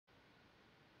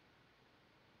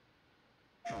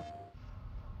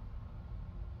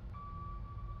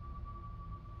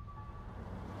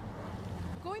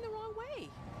Going the wrong way.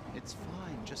 It's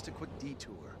fine, just a quick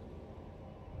detour.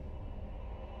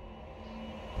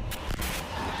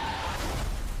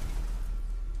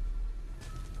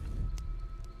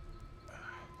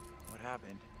 What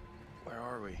happened? Where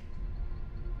are we?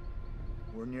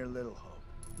 We're near Little Hope.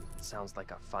 Sounds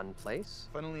like a fun place.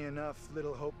 Funnily enough,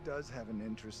 Little Hope does have an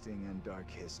interesting and dark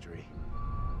history.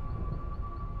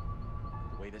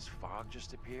 The way this fog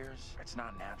just appears, it's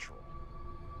not natural.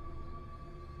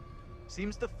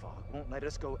 Seems the fog won't let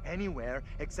us go anywhere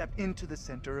except into the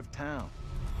center of town.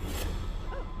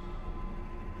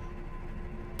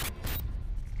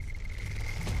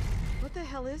 What the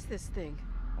hell is this thing?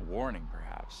 A warning,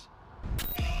 perhaps.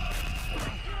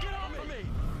 Get off of me!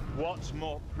 What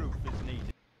more proof is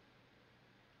needed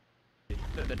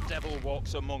that the devil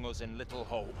walks among us in Little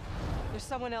Hope? There's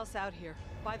someone else out here,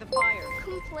 by the fire.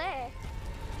 Come play.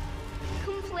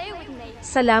 Come play with me.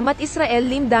 Salamat Israel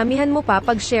Lim, damihan mo pa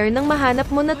pag-share ng mahanap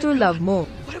mo na true love mo.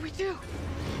 What do we do?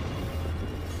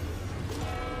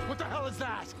 What the hell is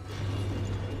that?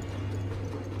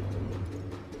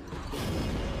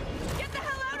 Get the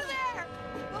hell out of there!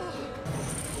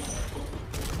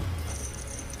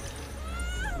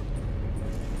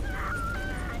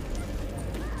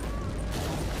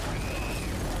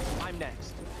 I'm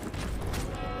next.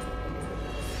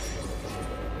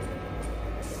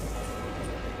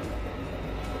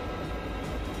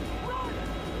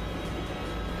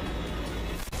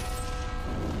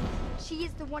 She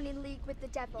is the one in league with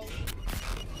the devil.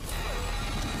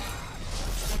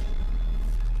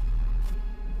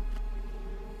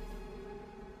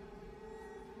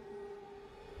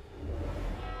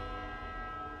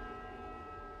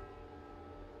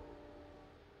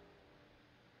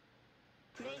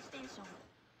 PlayStation.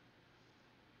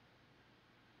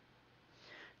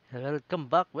 Welcome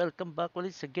back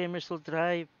ulit sa Gamers Will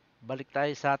Drive. Balik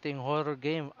tayo sa ating horror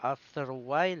game after a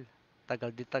while.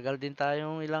 Tagal din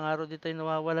tayong ilang araw din tayo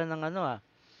nawawala ng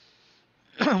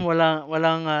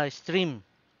walang stream.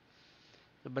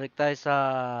 So, balik tayo sa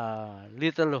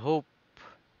Little Hope.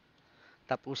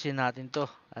 Tapusin natin to.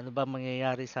 Ano ba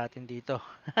mangyayari sa atin dito?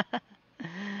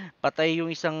 Patay yung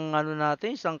isang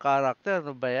isang karakter,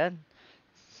 ano ba yan?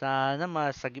 Sana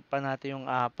masagip pa natin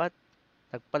yung 4.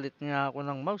 Nagpalit nga ako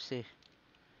ng mouse eh.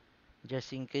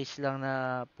 Just in case lang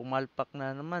na pumalpak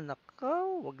na naman.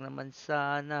 Nakaw, wag naman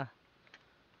sana.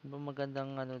 Ano ba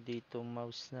magandang dito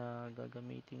mouse na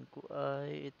gagamitin ko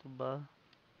ay ito ba?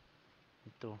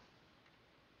 Ito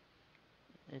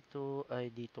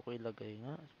ay dito ko ilagay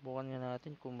nga. Subukan nga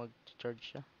natin kung mag-charge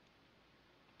siya.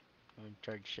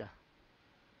 Mag-charge siya.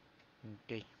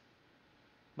 Okay.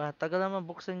 Tagal naman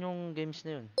buksan yung games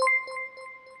na yun.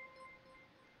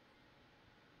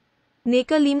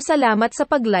 Nika Lim, salamat sa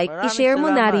pag-like. Maraming I-share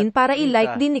mo na salamat, rin para Nika.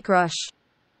 i-like din ni Crush.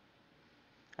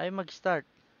 Ay mag-start.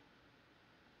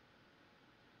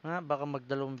 Baka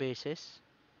magdalawang beses.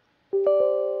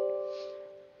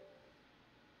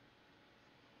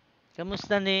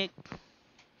 Kamusta, Nick?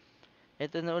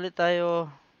 Ito na ulit tayo.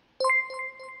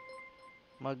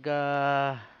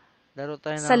 Laro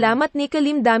tayo ng... Salamat Nika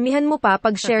Lim, damihan mo pa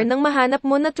pag-share ng mahanap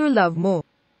mo na true love mo.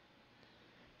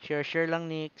 Share lang,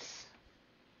 Nix.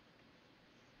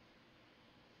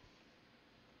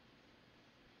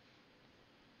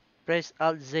 Press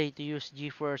Alt-Z to use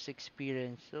GeForce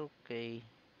experience. Okay.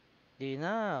 Di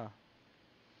na.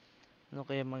 Ano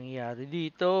kaya mangyayari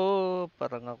dito?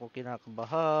 Parang ako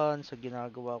kinakabahan sa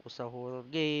ginagawa ko sa horror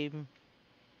game.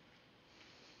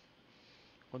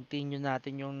 Continue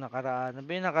natin yung nakaraan. Ano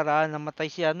ba yung nakaraan? Namatay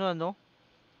si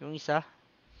yung isa.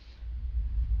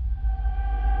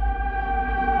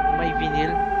 May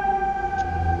vinyl.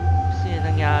 Kasi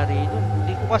nangyari doon.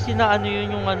 Hindi ko kasi na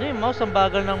yun yung yung mouse. Ang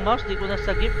bagal ng mouse. Hindi ko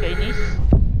nasagip. Kainis.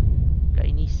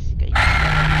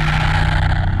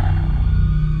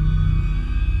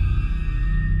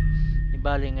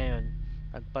 Bali ngayon,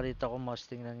 nagpalit ako mouse.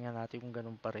 Tingnan nga natin kung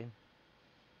ganun pa rin.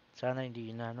 Sana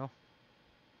hindi na,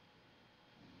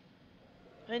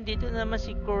 Ay, dito naman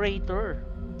si curator.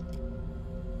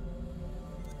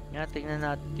 Nga, tingnan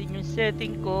natin yung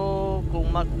setting ko.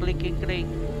 Kung mag-click and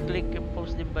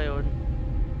post din ba yun?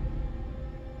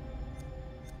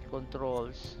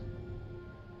 Controls.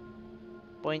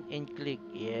 Point and click.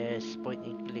 Yes, point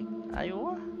and click.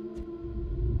 Ayaw.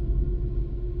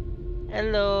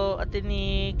 Hello, Ate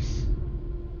Nix.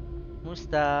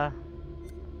 Musta?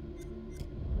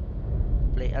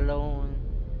 Play alone.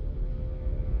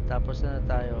 Tapos na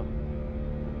tayo.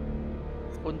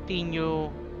 Continue.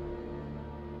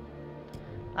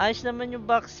 Ayos naman yung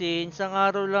vaccine. Isang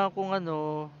araw lang kung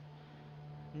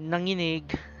nanginig.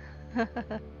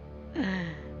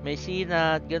 May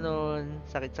sinat, ganun,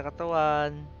 sakit sa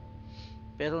katawan.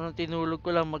 Pero nung tinulog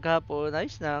ko lang maghapon,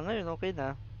 ayos na, ngayon okay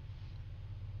na.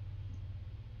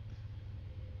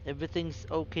 Everything's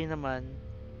okay naman.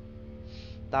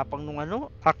 Tapang nung ano,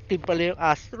 active pala yung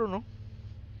Astro, no?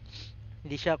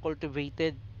 Hindi siya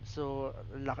cultivated. So,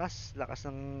 lakas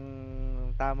ng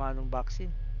tama ng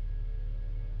vaccine.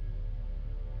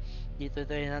 Dito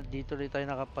rin tayo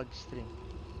nakapag-stream.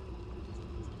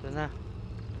 Ito na.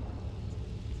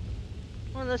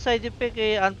 Ano side effect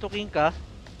eh, antuking ka.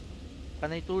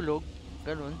 Kanay tulog,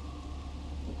 ganun.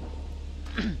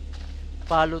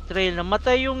 Follow trail,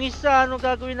 namatay yung isa, ano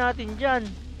gagawin natin dyan?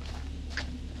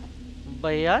 Ano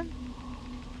ba yan?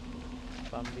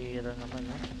 Pambira naman,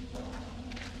 ha?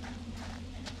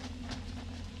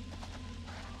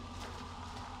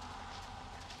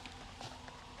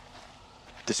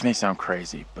 This may sound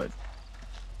crazy, but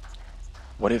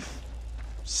what if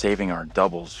saving our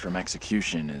doubles from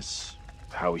execution is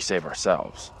how we save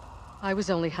ourselves? I was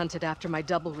only hunted after my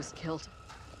double was killed.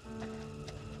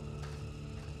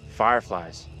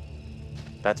 Fireflies.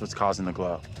 That's what's causing the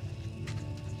glow.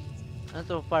 Ano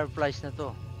to? Fireflies na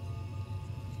to.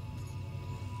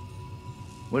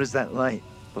 What is that light?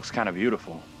 Looks kind of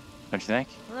beautiful, don't you think?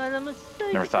 Wala naman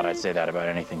side Never thought I'd effect. say that about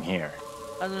anything here.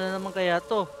 Ano na naman kaya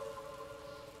to?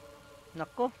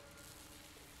 Nako.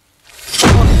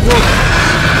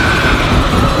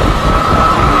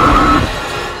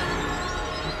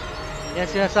 Yan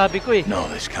sinasabi ko eh. No,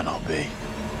 this cannot be.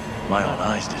 My own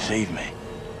eyes deceive me.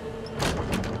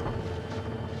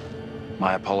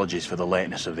 My apologies for the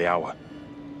lateness of the hour,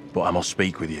 but I must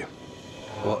speak with you.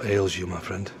 What ails you, my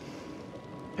friend?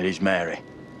 It is Mary.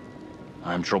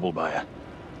 I am troubled by her,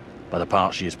 by the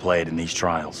part she has played in these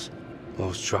trials.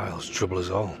 Those trials trouble us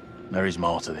all. There is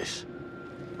more to this.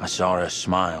 I saw her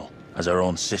smile as her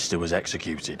own sister was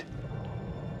executed.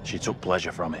 She took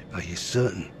pleasure from it. Are you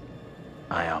certain?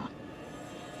 I am.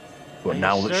 But Are you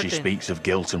now that she certain? speaks of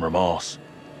guilt and remorse,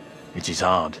 it is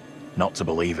hard not to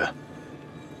believe her.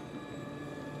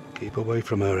 Keep away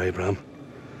from her, Abraham.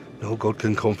 No good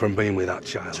can come from being with that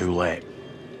child. Too late.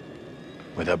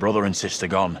 With her brother and sister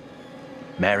gone,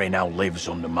 Mary now lives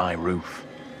under my roof.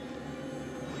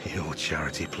 Your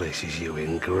charity places you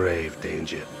in grave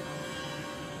danger.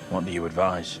 What do you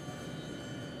advise?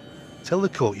 Tell the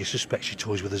court you suspect she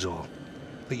toys with us all.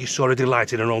 That you saw her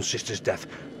delight in her own sister's death.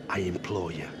 I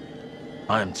implore you.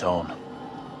 I am torn.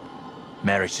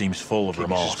 Mary seems full of Keep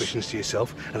your remorse. suspicions to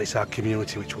yourself, and it's our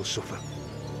community which will suffer.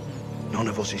 None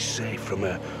of us is safe from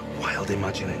her wild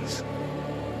imaginings.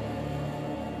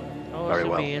 Oh, Very si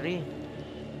well. Mary.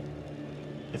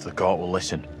 If the court will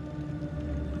listen,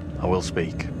 I will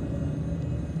speak.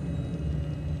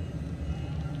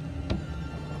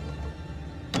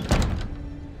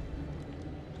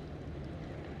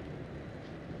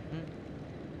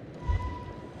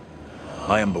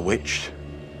 I am bewitched.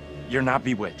 You're not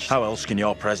bewitched. How else can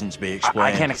your presence be explained?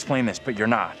 I can't explain this, but you're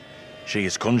not. She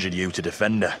has conjured you to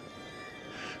defend her.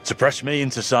 To press me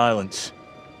into silence.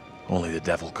 Only the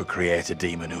devil could create a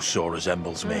demon who so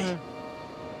resembles me.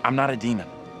 I'm not a demon.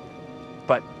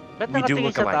 But Ba't we do nakatingin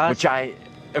look sa alike, taas? which I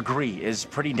agree is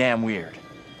pretty damn weird.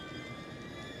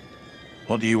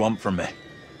 What do you want from me?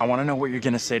 I want to know what you're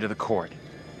going to say to the court.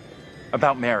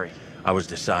 About Mary. I was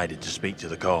decided to speak to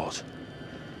the court.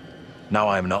 Now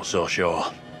I am not so sure.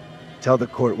 Tell the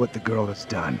court what the girl has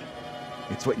done.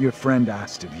 It's what your friend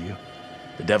asked of you.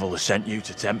 The devil has sent you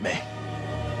to tempt me.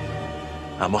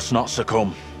 I must not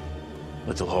succumb.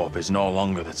 Little Hope is no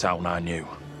longer the town I knew.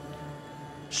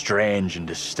 Strange and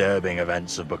disturbing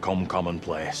events have become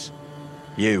commonplace.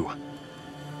 You,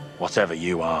 whatever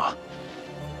you are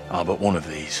but one of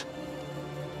these.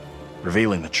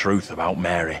 Revealing the truth about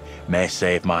Mary may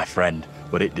save my friend,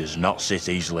 but it does not sit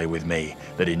easily with me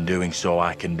that in doing so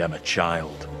I condemn a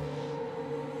child.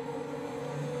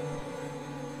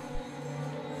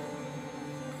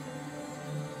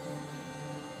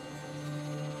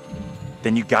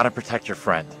 Then you gotta protect your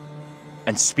friend.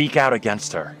 And speak out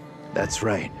against her. That's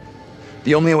right.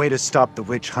 The only way to stop the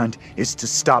witch hunt is to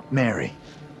stop Mary.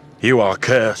 You are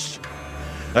cursed.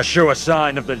 A sure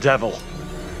sign of the devil.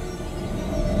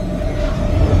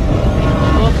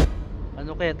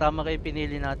 Ano kaya tama kayo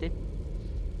pinili natin?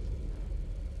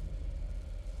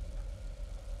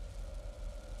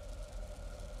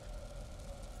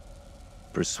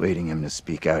 Persuading him to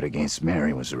speak out against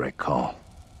Mary was the right call.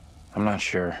 I'm not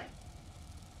sure.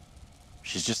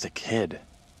 She's just a kid.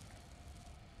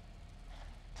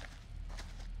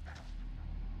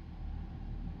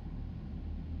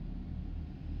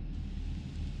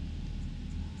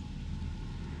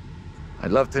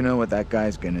 I'd love to know what that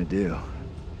guy's gonna do.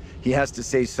 He has to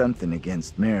say something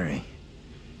against Mary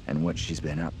and what she's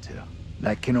been up to.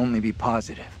 That can only be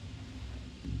positive.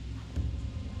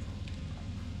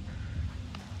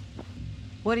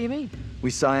 What do you mean? We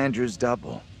saw Andrew's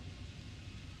double.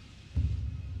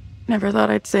 Never thought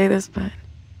I'd say this, but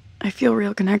I feel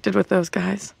real connected with those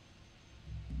guys.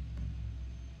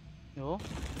 No?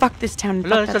 Fuck this town and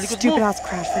Hala, fuck that sa likod stupid mo. ass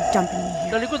crash for dumping me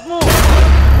Sa here. likod mo!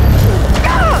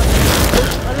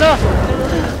 Hala!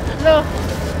 Hala!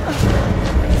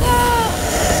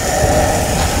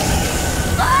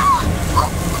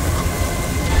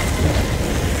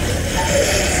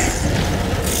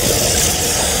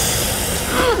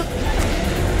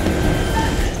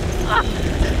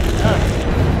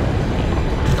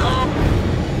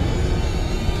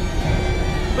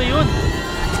 Ano ba yun?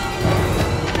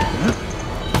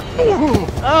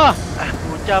 Ah!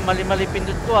 Pucha, mali-mali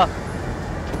pindot ko ah.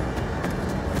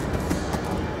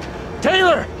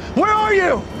 Taylor! Where are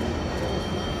you?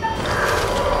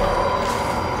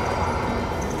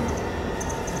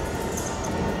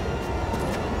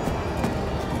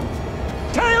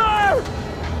 Taylor!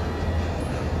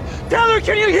 Taylor,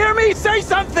 can you hear me? Say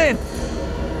something!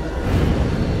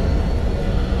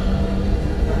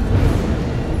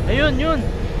 Ayun, yun!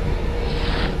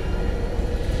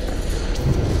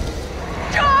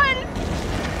 John!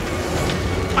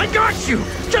 I got you!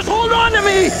 Just hold on to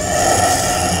me!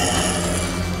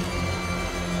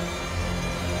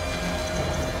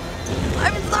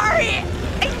 I'm sorry!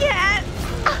 I can't!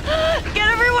 Get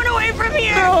everyone away from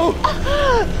here! No!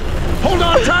 Hold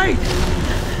on tight!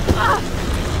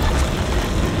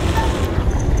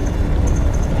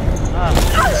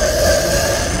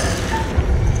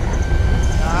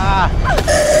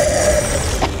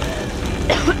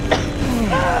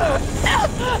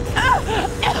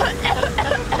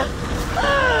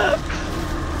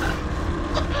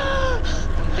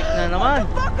 Muntik na naman.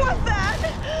 What was that?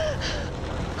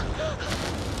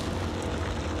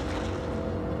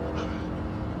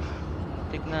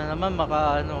 Muntik na naman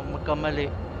magkamali.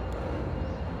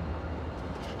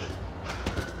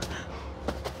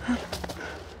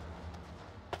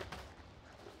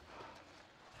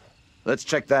 Let's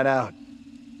check that out.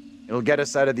 It'll get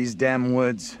us out of these damn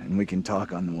woods, and we can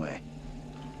talk on the way.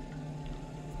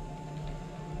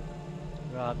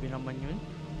 Grabe naman yun.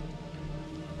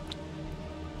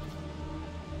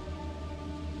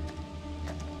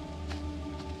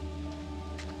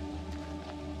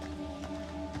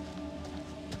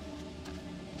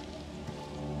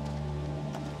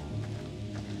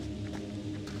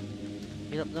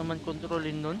 Hirap naman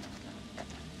kontrolin nun.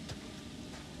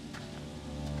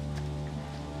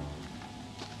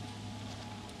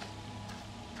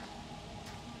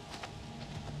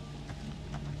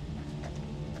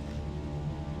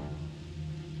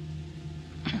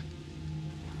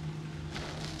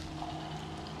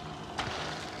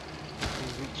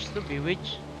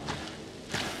 Bewitch.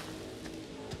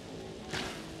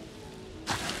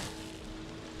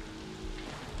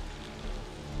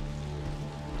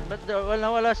 Ba't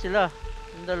wala sila?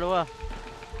 Yung dalawa.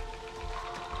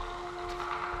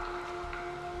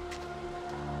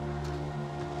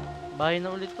 Bahay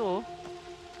na ulit to oh.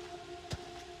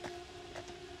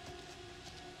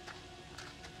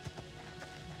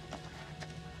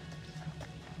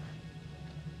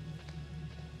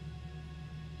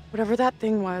 Whatever that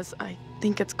thing was, I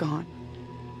think it's gone.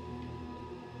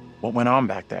 What went on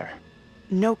back there?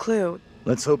 No clue.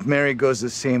 Let's hope Mary goes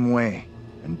the same way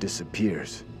and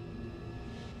disappears.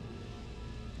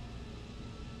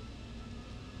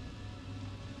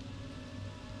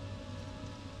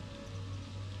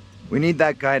 We need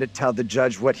that guy to tell the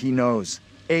judge what he knows,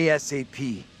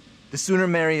 ASAP. The sooner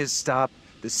Mary is stopped,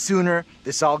 the sooner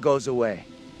this all goes away.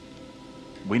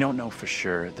 We don't know for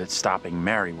sure that stopping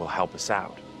Mary will help us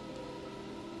out.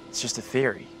 It's just a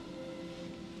theory.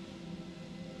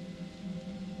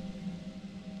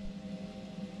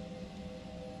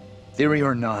 Theory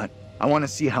or not, I want to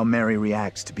see how Mary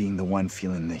reacts to being the one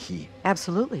feeling the heat.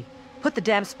 Absolutely. Put the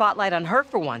damn spotlight on her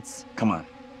for once. Come on,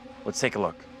 let's take a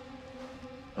look.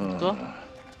 Ito? I'm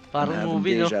Parang having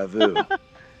movie, no? deja vu.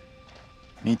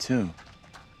 Me too.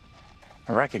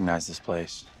 I recognize this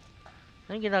place.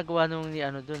 Anong ginagawa nung ni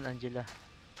ano dun, Angela?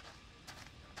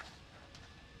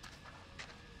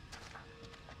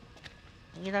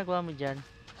 Anong ginagawa mo dyan?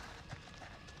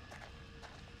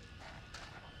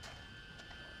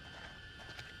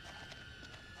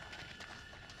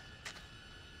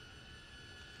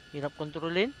 Hirap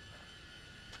kontrolin?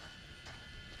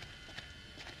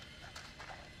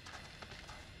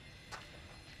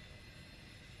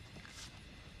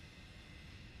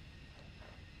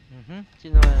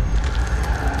 Sino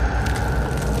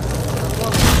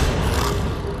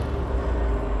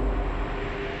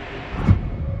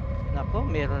Nako,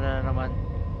 meron na naman.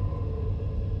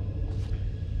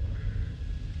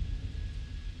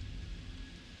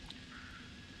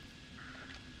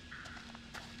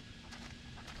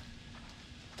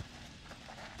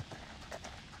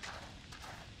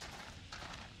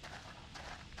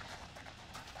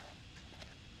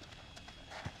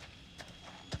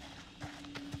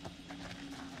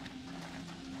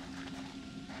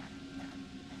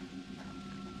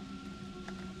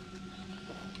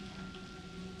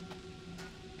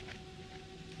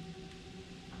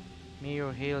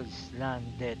 Mayor Hale's land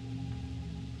dead.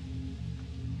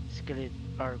 Skillet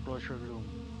our closure room.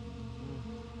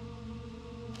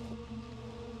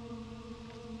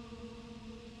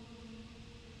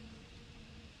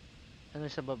 Ano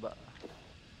sa baba?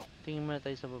 Tingin muna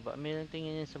tayo sa baba. May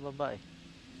tingin yan sa baba eh.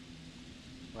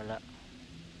 Wala.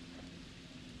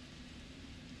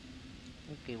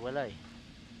 Okay, wala eh.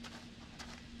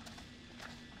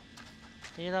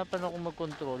 Nahirapan ako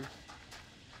mag-control.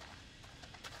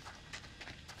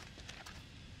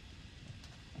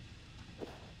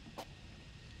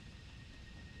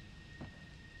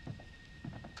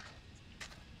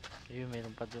 Ayun,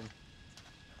 meron pa dun.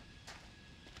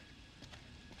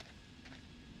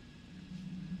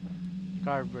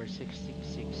 Carver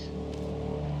 666.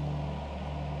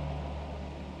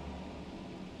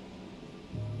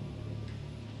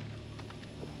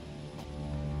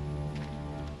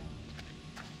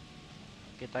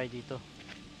 Okay, tayo dito.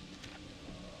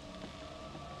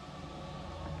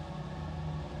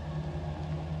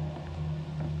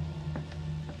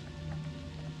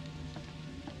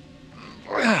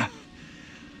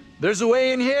 There's a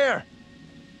way in here.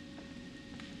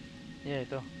 Yeah,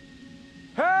 ito.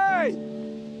 Hey!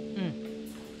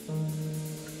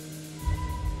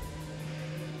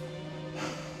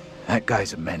 That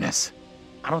guy's a menace.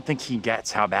 I don't think he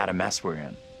gets how bad a mess we're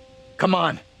in. Come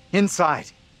on, inside.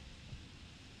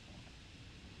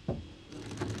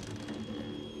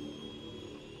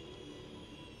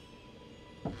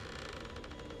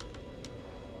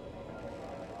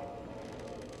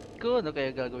 Ano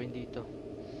kaya gagawin dito?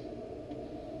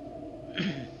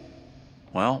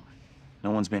 Well, no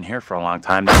one's been here for a long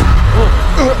time.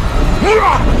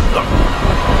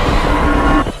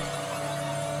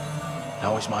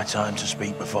 Now is my time to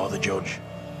speak before the judge.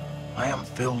 I am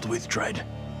filled with dread.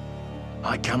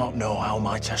 I cannot know how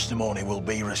my testimony will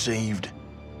be received.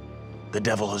 The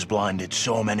devil has blinded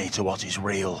so many to what is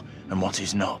real and what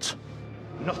is not.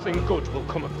 Nothing good will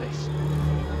come of this.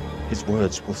 His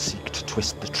words will seek to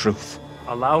twist the truth.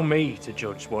 Allow me to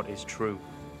judge what is true.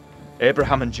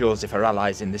 Abraham and Joseph are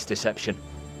allies in this deception.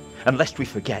 And lest we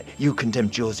forget, you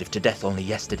condemned Joseph to death only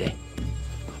yesterday.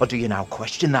 Or do you now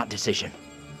question that decision?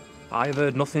 I have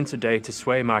heard nothing today to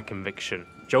sway my conviction.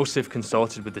 Joseph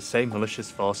consorted with the same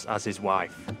malicious force as his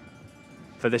wife.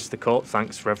 For this the court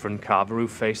thanks Reverend Carver, who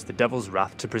faced the devil's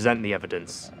wrath to present the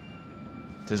evidence.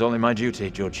 'Tis only my duty,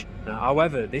 Judge. Now,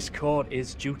 however, this court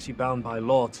is duty-bound by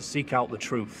law to seek out the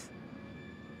truth.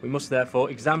 We must therefore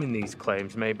examine these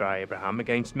claims made by Abraham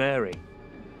against Mary.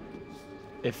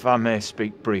 If I may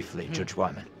speak briefly, Judge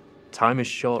Wyman. Time is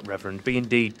short, Reverend. Be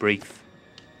indeed brief.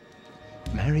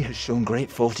 Mary has shown great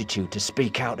fortitude to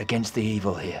speak out against the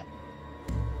evil here.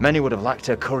 Many would have lacked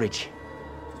her courage.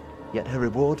 Yet her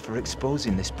reward for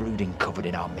exposing this brooding covered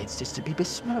in our midst is to be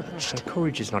besmirched. Her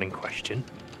courage is not in question.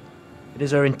 It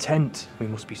is her intent we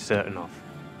must be certain of.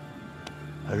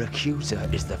 Her accuser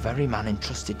is the very man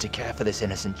entrusted to care for this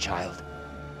innocent child.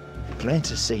 Plain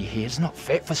to see, he is not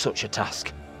fit for such a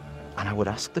task. And I would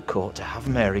ask the court to have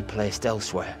Mary placed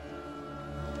elsewhere.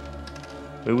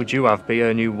 Who would you have be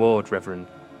her new ward, Reverend?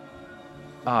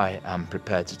 I am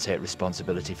prepared to take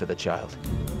responsibility for the child.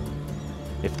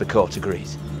 If the court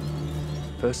agrees.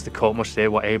 First, the court must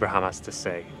hear what Abraham has to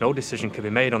say. No decision can be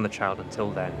made on the child until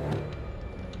then.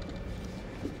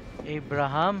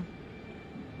 Abraham?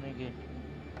 Okay.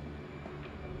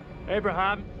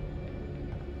 Abraham!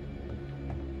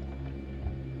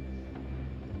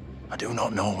 I do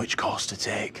not know which course to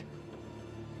take.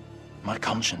 My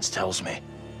conscience tells me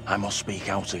I must speak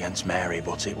out against Mary,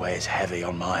 but it weighs heavy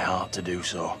on my heart to do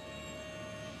so.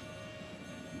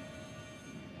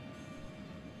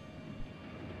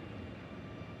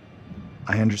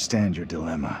 I understand your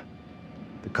dilemma.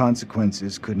 The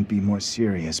consequences couldn't be more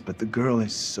serious, but the girl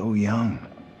is so young.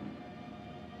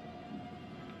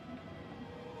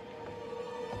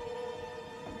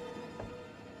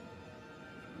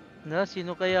 Na,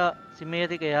 sino kaya? Si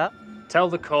Mary kaya? Tell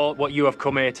the court what you have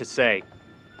come here to say.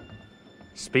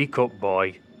 Speak up,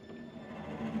 boy.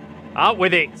 Out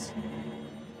with it!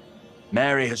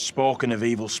 Mary has spoken of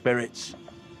evil spirits,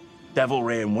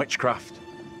 devilry and witchcraft.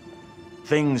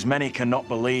 Things many cannot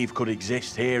believe could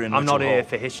exist here in I'm Little not here Hope.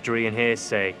 for history and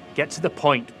hearsay. Get to the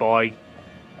point, boy.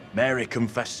 Mary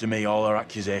confessed to me all her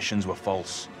accusations were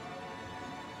false.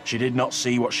 She did not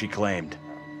see what she claimed.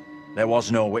 There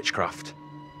was no witchcraft.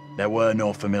 There were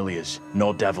no familiars,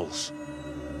 no devils.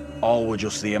 All were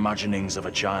just the imaginings of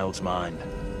a child's mind.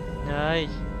 Nice.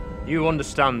 You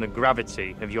understand the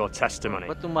gravity of your testimony.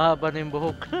 Ba't tumahaba na yung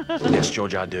buhok? Yes,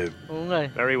 George, I do. Oo nga eh.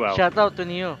 Very well. Shout out to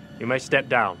Neo. You may step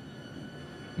down.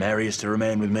 Mary is to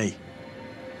remain with me.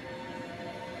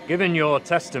 Given your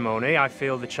testimony, I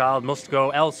feel the child must go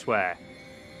elsewhere.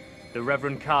 The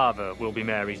Reverend Carver will be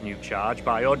Mary's new charge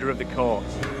by order of the court.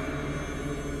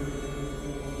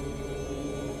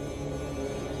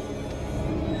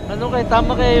 Ano kaya,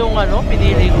 tama kaya yung ano,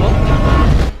 pinili ko?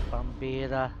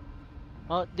 Pambira.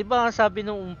 Oh, di ba nga sabi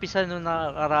nung umpisa nung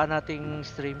nakaraan nating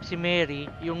stream, si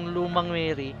Mary, yung lumang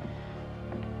Mary,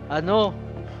 ano,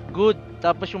 good.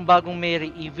 Tapos yung bagong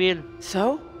Mary, evil.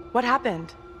 So, what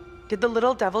happened? Did the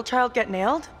little devil child get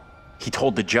nailed? He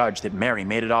told the judge that Mary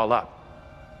made it all up.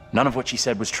 None of what she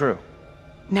said was true.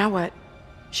 Now what?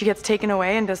 She gets taken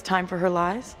away and does time for her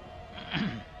lies?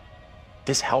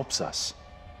 This helps us.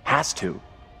 Has to.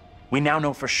 We now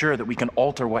know for sure that we can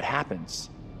alter what happens.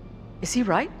 Is he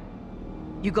right?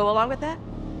 You go along with that?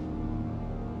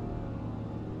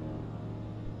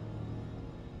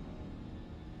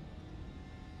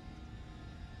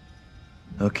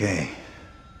 Okay.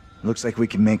 Looks like we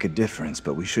can make a difference,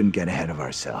 but we shouldn't get ahead of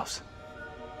ourselves.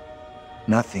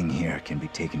 Nothing here can be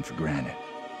taken for granted.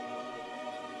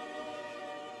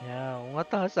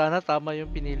 Yeah, sana tama yung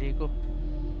pinili ko.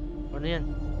 Ano yan?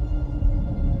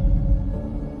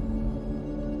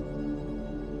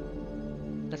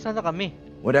 Nasaan na kami?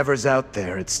 Whatever's out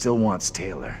there, it still wants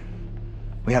Taylor.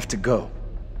 We have to go.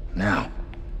 Now.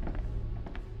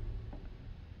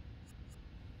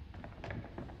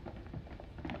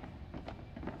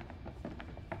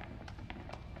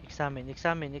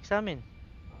 Examine.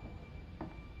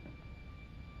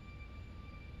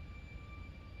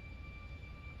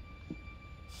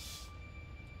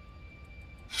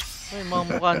 Ay, mga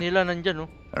mukha nila nandyan, oh.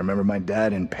 I remember my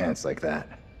dad in pants like that.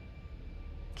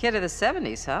 Kid of the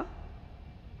 70s, huh?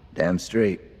 Damn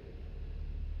straight.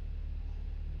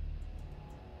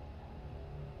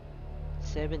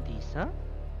 70s, huh?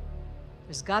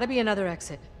 There's gotta be another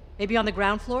exit. Maybe on the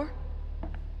ground floor?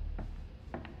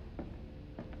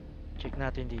 Check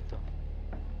natin dito.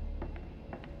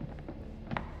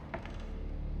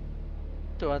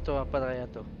 Ito para kaya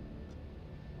to.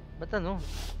 Ba't ano?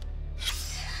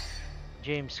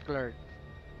 James Clark,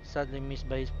 sadly missed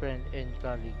by his friend and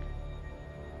colleague.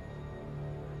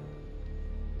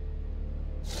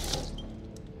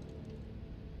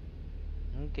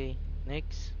 Okay,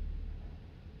 next.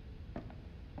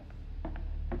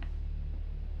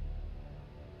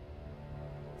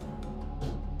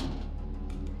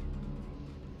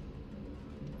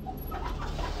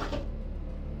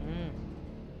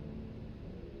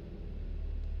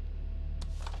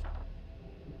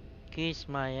 Kiss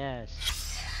my ass.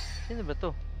 Sino ba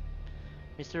to?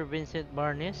 Mr. Vincent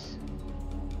Barnes?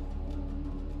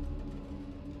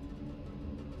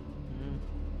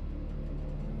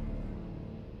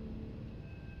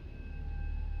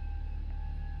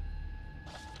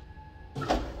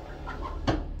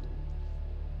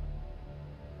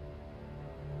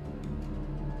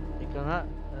 Ika nga,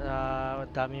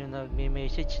 dami yung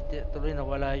nagme-message. Tuloy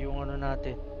nawala yung ano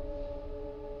natin.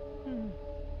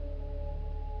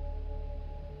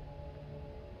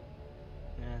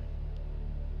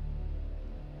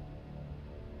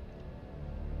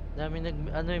 Dami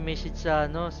nag message sa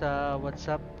sa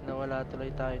WhatsApp na wala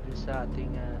tuloy tayo dun sa ating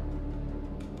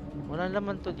wala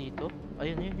laman to dito.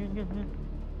 Ayun yun.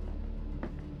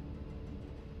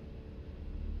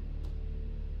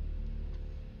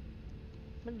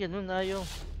 Ba't ganun ayaw?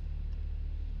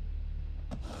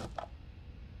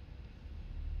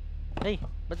 Ay,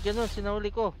 ba't ganun?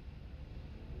 Sinauli ko.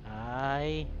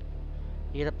 Ay,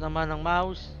 hirap naman ng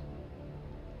mouse.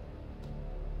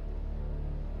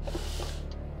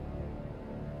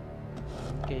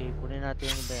 Okay, kunin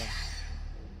natin yung ba yan.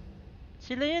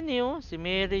 Sila yan eh, oh. Si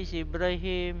Mary, si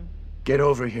Ibrahim. Get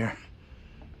over here.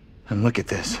 And look at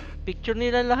this. Picture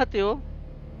nila lahat eh, oh.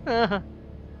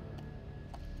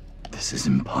 This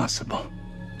is impossible.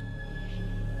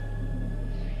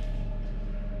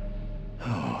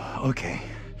 Oh, okay.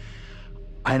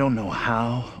 I don't know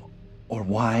how or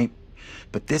why,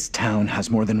 but this town has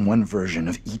more than one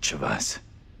version of each of us.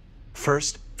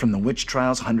 First, from the witch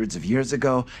trials hundreds of years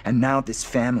ago, and now this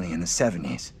family in the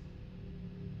 70s.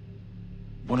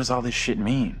 What does all this shit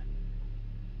mean?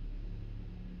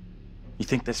 You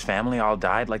think this family all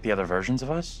died like the other versions of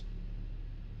us?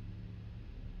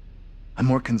 I'm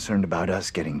more concerned about us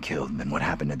getting killed than what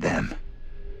happened to them.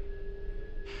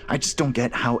 I just don't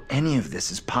get how any of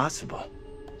this is possible.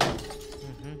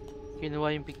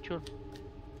 Kinuha yung picture.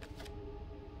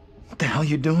 What the hell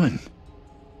you doing?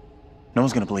 No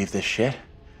one's gonna believe this shit.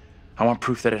 I want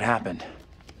proof that it happened.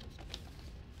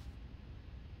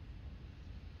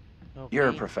 Okay. You're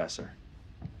a professor.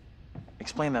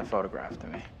 Explain that photograph to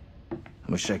me.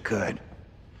 I wish I could.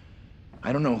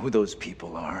 I don't know who those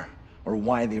people are, or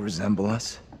why they resemble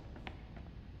us.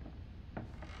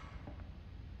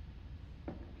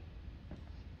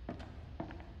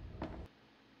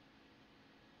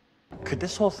 Could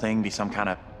this whole thing be some kind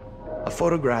of... A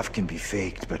photograph can be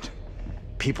faked, but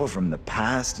people from the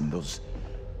past and those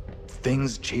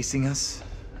things chasing us?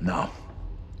 No.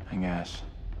 I guess.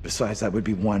 Besides, that would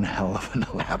be one hell of an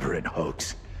elaborate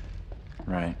hoax.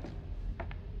 Right.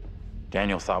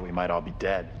 Daniel thought we might all be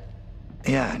dead.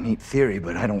 Yeah, neat theory,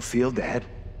 but I don't feel dead.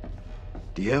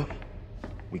 Do you?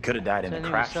 We could have died in the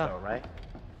crash, though, right?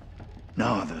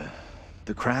 No,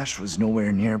 the crash was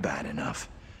nowhere near bad enough.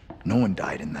 No one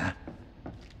died in that.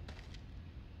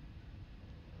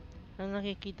 Ano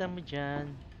nakikita mo dyan?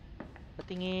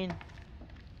 Patingin.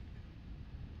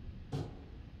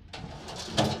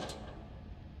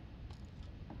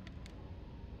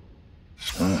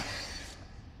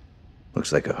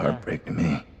 Looks like a heartbreak to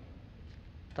me.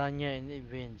 Tanya and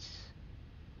events.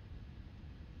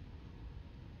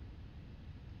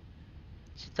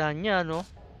 Si Tanya, no?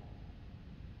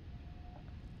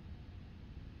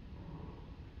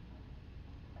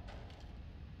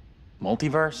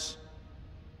 Multiverse?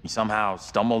 You somehow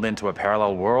stumbled into a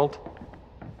parallel world?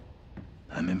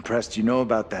 I'm impressed you know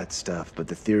about that stuff, but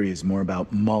the theory is more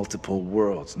about multiple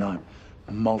worlds, not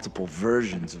multiple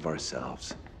versions of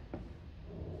ourselves.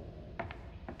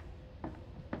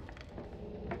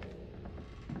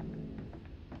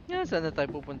 Yan, saan na tayo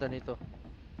pupunta nito?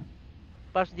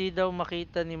 Pas di daw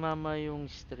makita ni Mama yung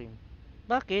stream.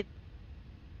 Bakit?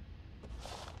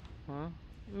 Huh?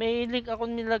 May link ako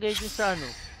nilagay dun sa ano?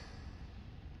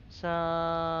 Sa...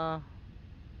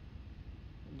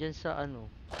 Diyan sa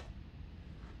ano?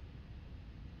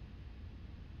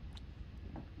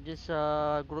 Diyan sa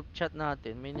group chat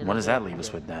natin. May What does that leave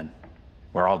us with then?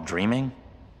 We're all dreaming?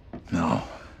 No,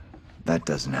 that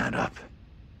doesn't add up.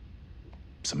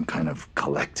 Some kind of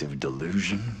collective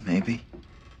delusion, maybe?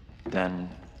 Then,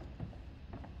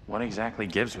 what exactly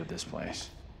gives with this place?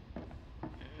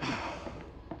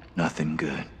 Nothing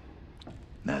good.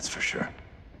 That's for sure.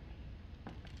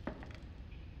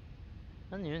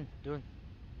 Ano yun? Doon.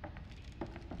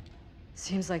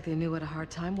 Seems like they knew what a hard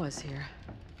time was here.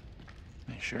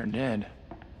 They sure did.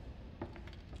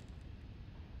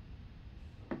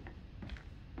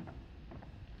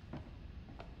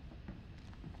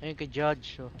 Ayun kay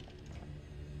Judge, oh.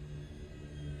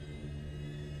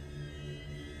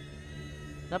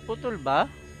 Naputol ba?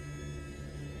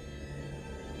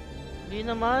 Hindi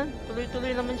naman.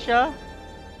 Tuloy-tuloy naman siya.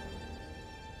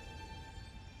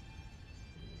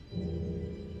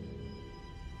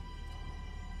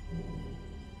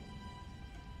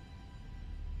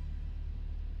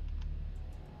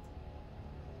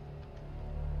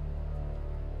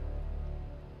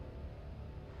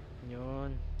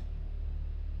 Yun.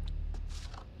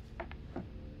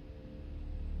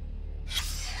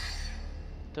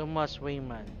 Thomas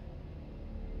Wayman.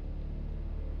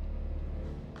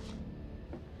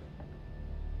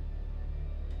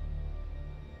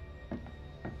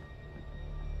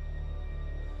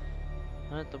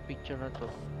 Ano to picture na to?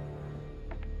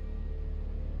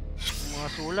 Mga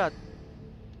sulat.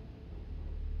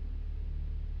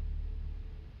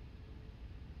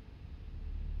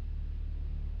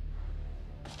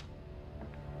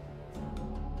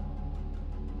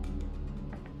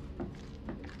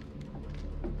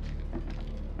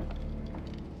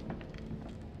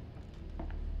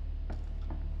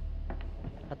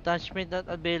 Attachment not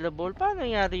available. Paano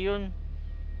nangyari yun?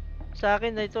 Sa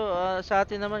akin na ito, sa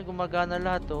atin naman gumagana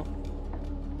lahat, oh.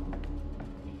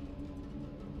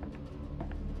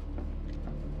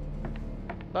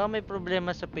 Baka may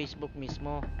problema sa Facebook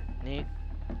mismo, Nick.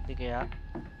 Hindi kaya?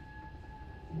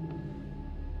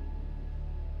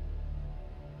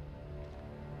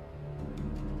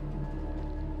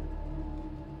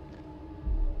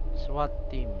 SWAT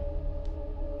team.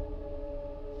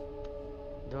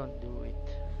 Don't do it.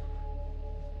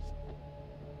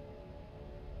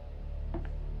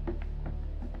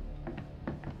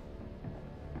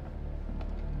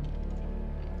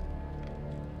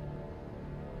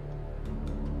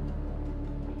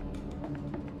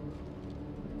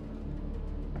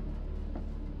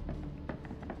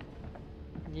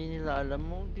 Hindi nila alam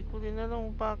mo. Hindi ko rin alam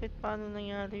kung bakit, paano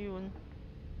nangyari yun.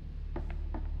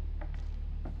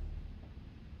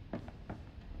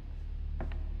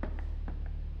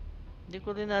 Hindi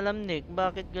ko rin alam, Nick,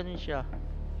 bakit ganun siya.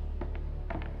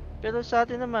 Pero sa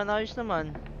atin naman, ayos naman.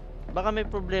 Baka may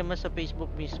problema sa Facebook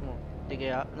mismo. Hindi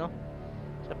kaya, no?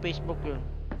 Sa Facebook yun.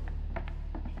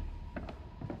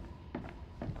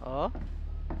 Oh?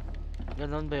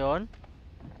 Ganon ba yun?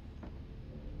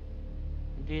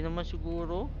 Hindi naman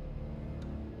siguro.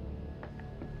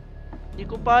 Hindi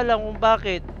ko pa alam kung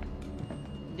bakit.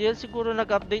 Hindi siguro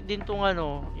nag-update din tong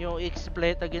ano, yung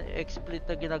XSplit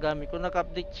na ginagamit ko.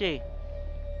 Nag-update siya eh.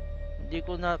 Hindi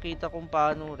ko nakita kung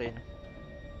paano rin.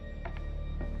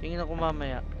 Tingnan ko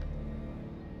mamaya.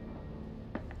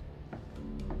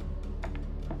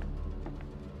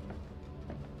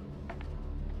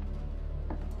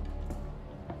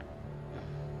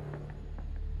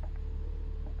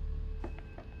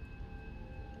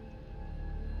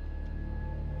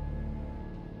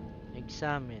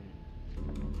 Examine.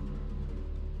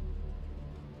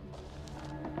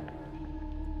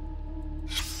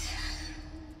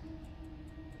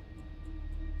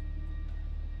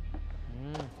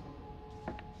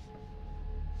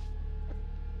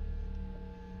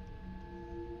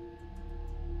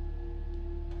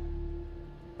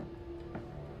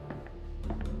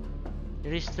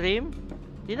 Restream?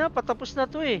 Di na, patapos na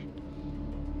to eh.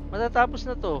 Matatapos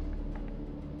na to.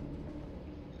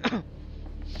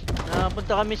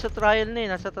 Napunta kami sa trial na eh.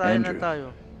 Nasa trial Andrew, na tayo.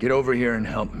 Get over here and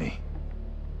help me.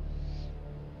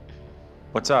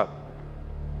 What's up?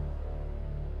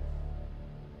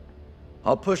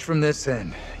 I'll push from this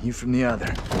end, you from the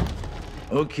other.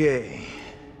 Okay.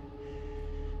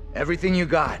 Everything you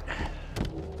got.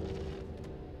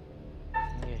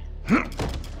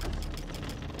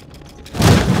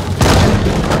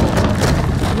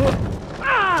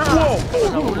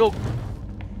 Nahulog.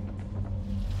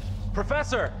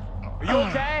 Professor, are you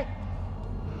okay?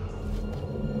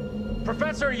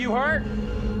 Professor, are you hurt?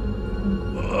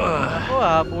 Ako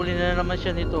habulin na naman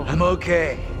siya nito. I'm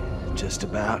okay. Just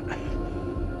about.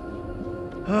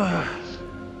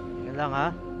 Yan lang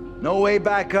ha. No way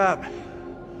back up.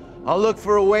 I'll look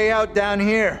for a way out down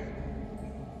here.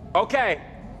 Okay,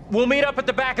 we'll meet up at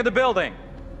the back of the building.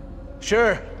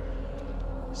 Sure.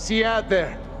 See you out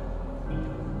there.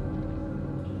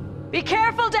 Be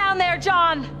careful down there,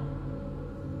 John!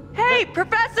 Hey,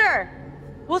 Professor!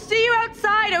 We'll see you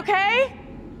outside, okay?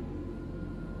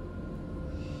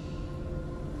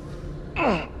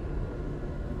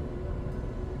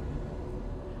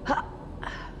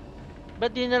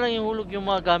 Ba't di na lang ihulog yung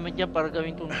mga gamit niya para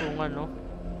gawing tuntungan, no?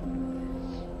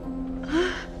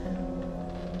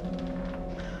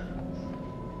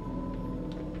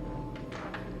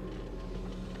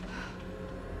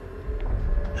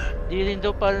 Di rin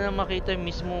daw para na makita yung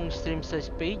mismong stream sa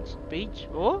page?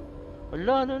 Oh?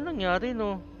 Wala, ano nangyari,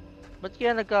 no? Ba't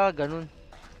kaya nagkakaganon?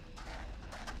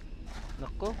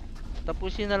 Nako,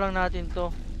 tapusin na lang natin to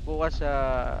bukas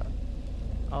sa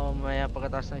maya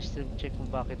pagkatapos ng stream check kung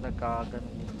bakit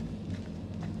nagkakaganon yun.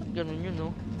 Ba't ganun yun,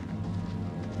 no?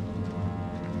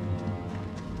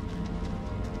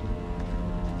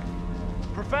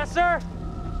 Professor?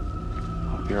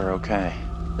 Hope you're okay.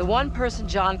 The one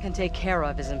person John can take care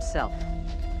of is himself.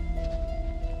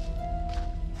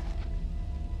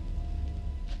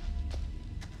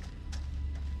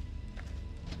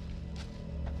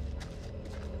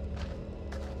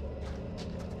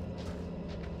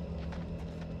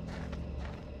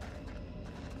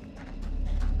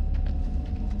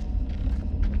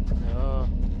 No.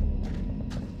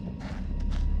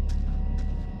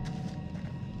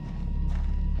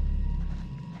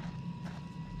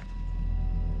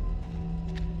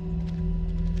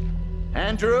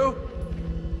 Andrew?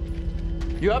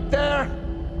 You up there?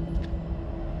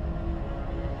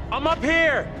 I'm up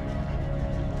here!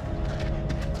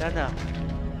 Sana.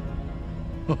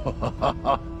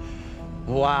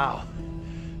 Wow.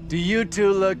 Do you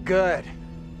two look good?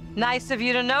 Nice of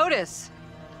you to notice.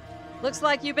 Looks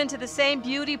like you've been to the same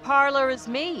beauty parlor as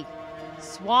me.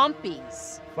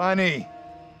 Swampy's. Funny.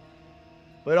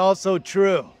 But also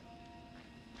true.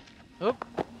 Oop.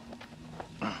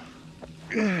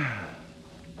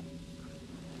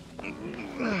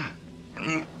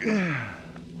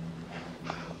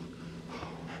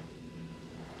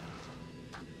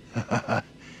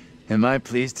 Am I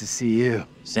pleased to see you?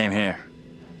 Same here.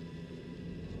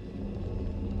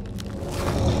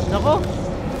 Nako,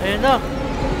 ayun na.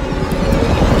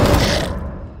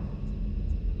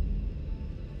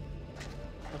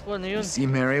 Nako, ano yun? See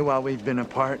Mary while we've been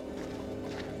apart?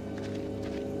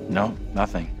 No,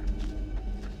 nothing.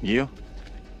 You?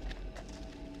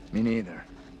 Me neither.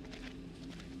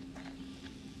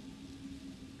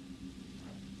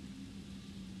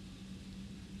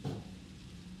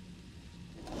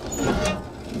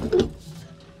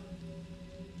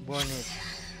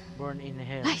 Born in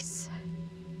hell. Nice.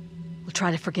 We'll try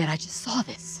to forget I just saw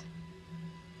this.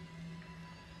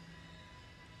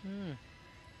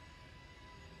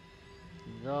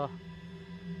 No.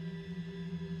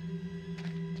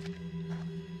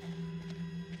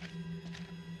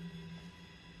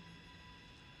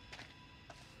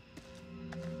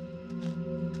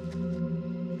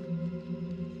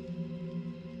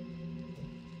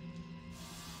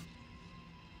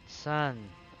 Sun.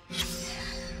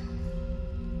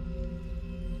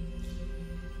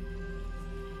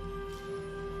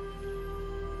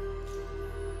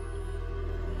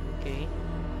 Okay.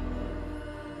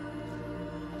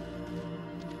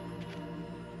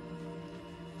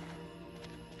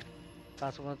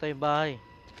 Pasok na tayo bahay.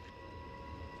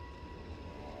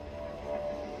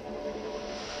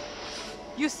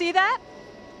 You see that?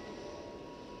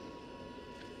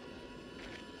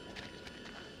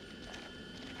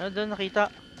 Ano doon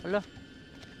nakita? Hala.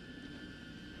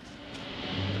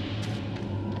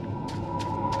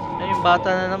 Ay, yung bata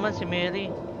na naman, si Mary.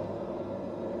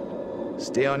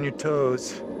 Stay on your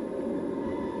toes.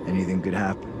 Anything could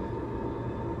happen.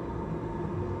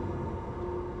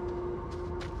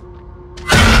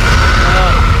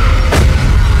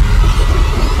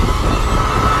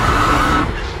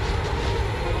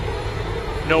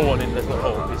 No one in Little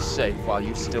Hope is safe while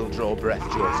you still draw breath,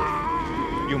 Joseph.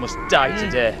 You must die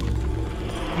today.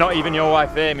 Not even your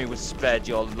wife Amy was spared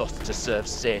your lust to serve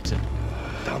Satan.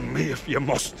 Damn me if you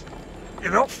must.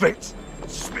 You're not fit.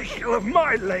 Speaking of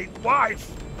my late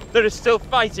wife. There is still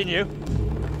fight in you.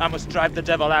 I must drive the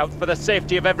devil out for the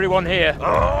safety of everyone here.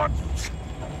 Oh,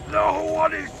 no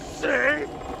one is safe.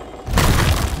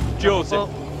 Joseph,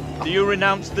 do you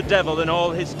renounce the devil and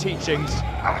all his teachings?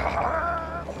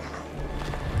 I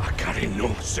carry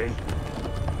no sin.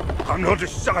 I'm no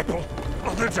disciple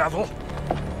of the devil.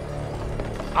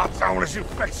 Our town is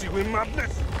infected with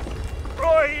madness.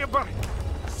 Brought here by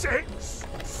Satan's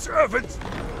servants.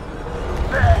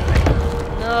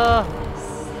 No.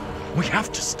 We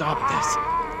have to stop this.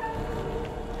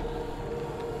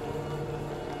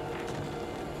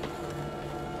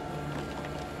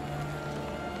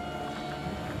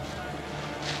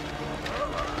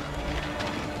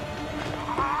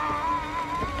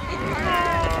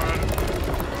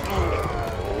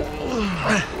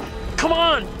 Come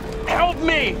on! Help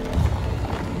me!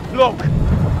 Look!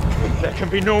 There can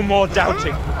be no more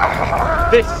doubting.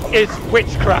 This is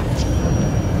witchcraft.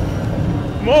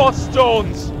 More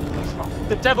stones!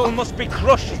 The devil must be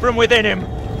crushed from within him.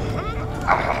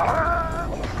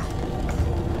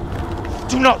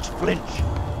 Do not flinch.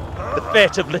 The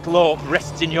fate of Little Hope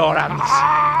rests in your hands.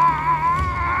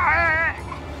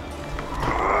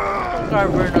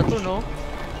 Carver na to, no?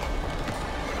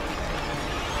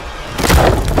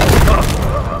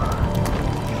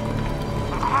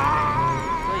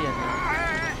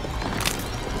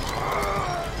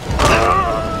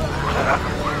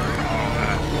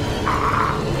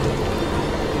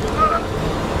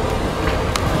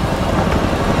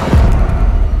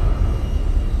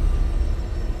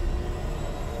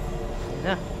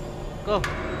 Go.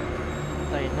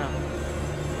 Tayo na.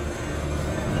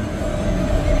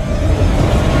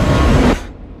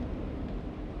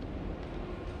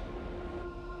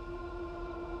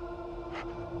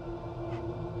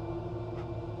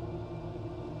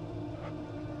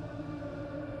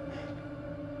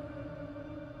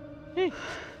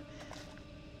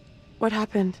 What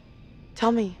happened?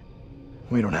 Tell me.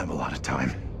 We don't have a lot of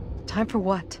time. Time for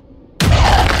what?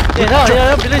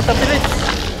 Yeah, bilis, bilis.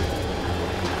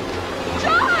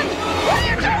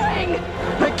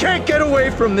 I can't get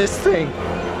away from this thing.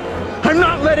 I'm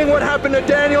not letting what happened to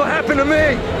Daniel happen to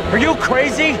me. Are you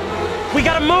crazy? We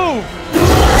gotta move.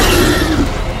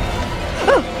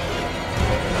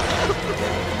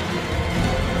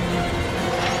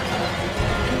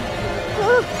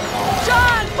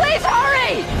 John, please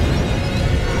hurry!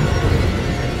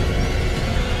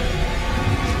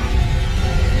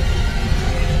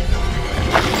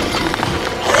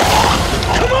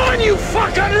 Come on, you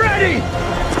fuck! I'm ready!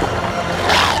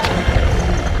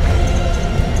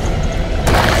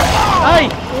 Ay!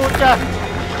 Puta!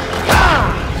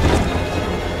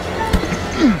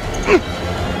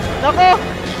 Nako!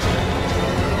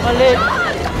 Mali!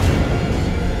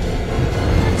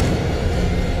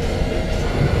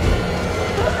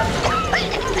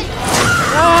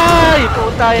 Ay!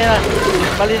 Puta yan!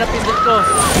 Mali na pindot ko!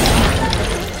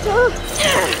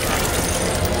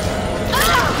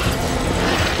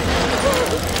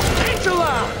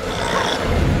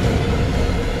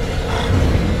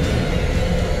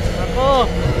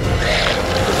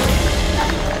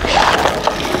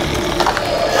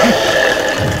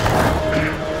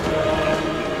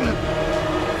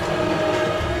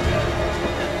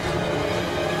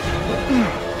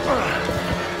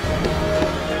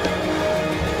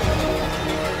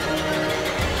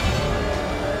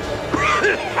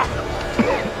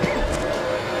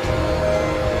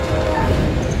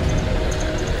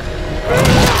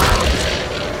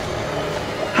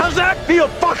 How's that feel,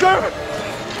 fucker?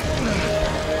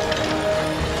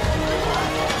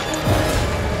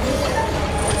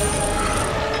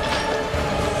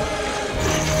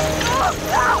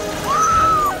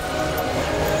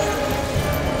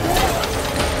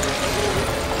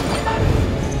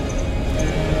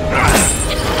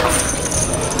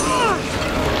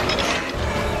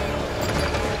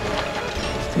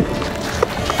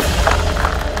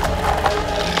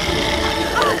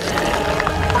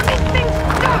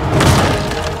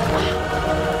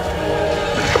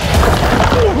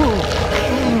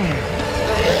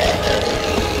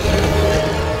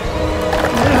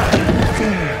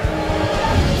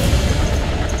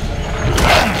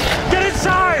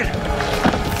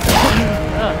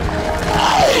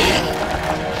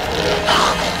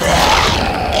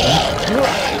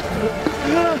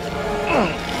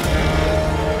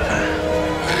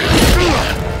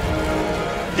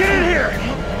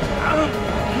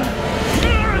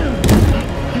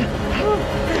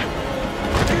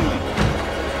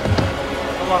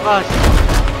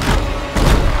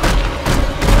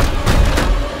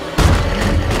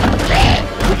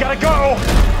 We gotta go!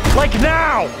 Like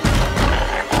now!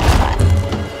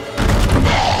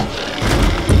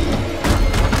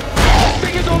 This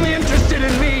thing is only interested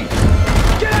in me!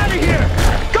 Get out of here!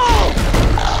 Go!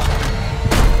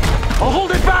 I'll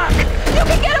hold it back! You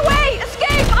can get away!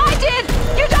 Escape! I did!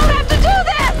 You don't have to do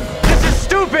this! This is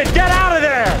stupid! Get out of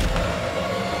there!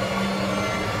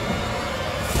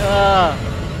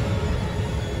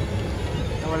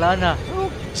 Wala na.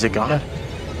 Is it gone?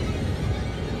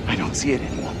 I don't see it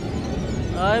anymore.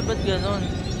 Ay, ba't ganun?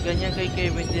 Ganyan kay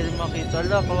Kevin, hindi rin makita.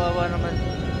 Ala, kawawa naman.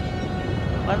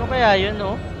 Paano kaya yun,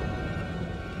 no?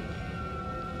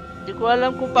 Hindi ko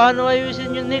alam kung paano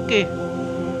ayusin yung Nick, eh.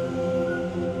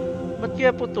 Ba't kaya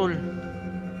putol?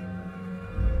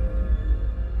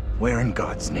 Where in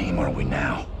God's name are we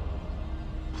now?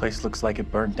 Place looks like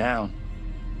it burned down.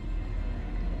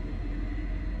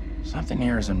 Something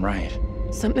here isn't right.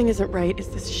 Something isn't right is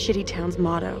this shitty town's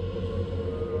motto.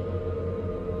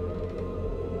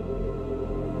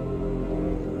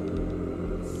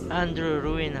 Andrew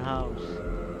Ruin House.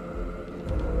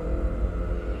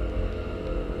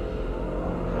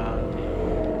 Grabe.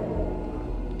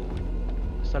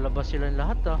 Sa labas silang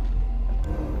lahat, ah.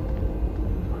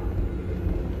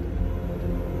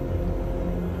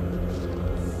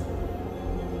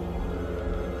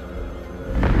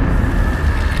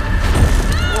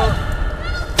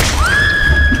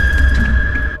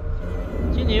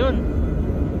 Sino yun?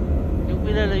 Yung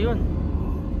kilala yun.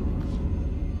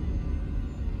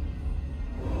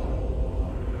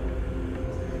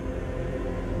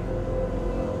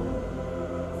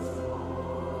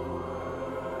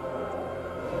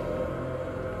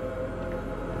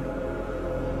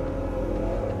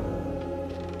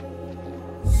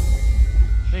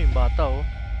 Ay, yung bata, oh.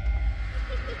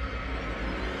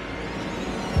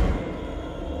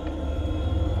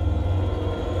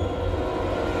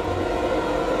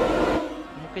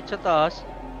 Mukit sa taas.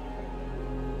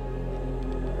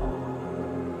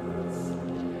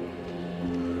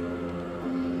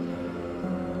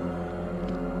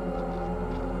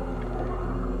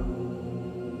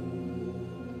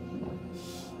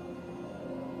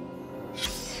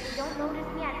 They don't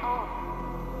notice me at all.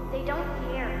 They don't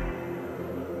care.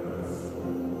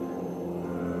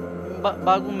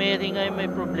 Bagong Mary nga yung may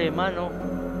problema, no?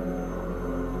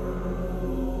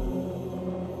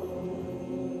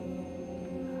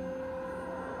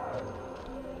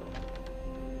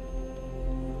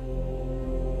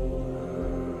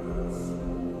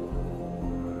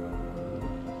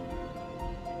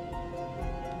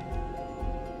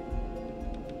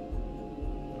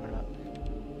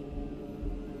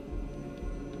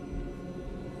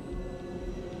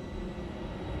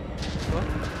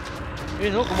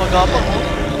 Yun, no? Gumagapang, no?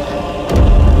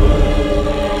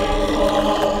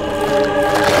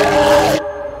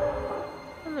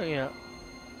 Ano yan?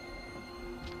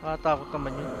 Nakatakot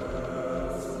naman yun.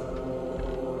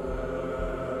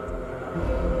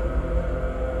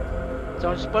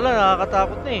 Sounds pala,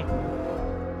 nakakatakot na eh.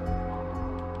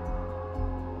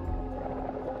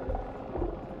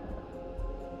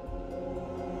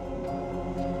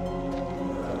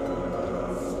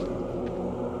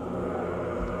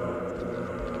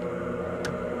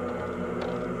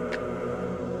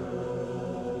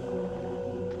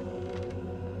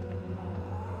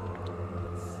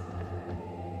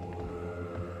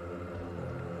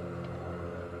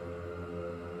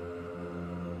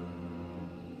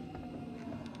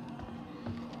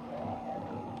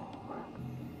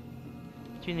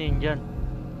 Sino yun dyan?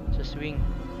 Sa swing.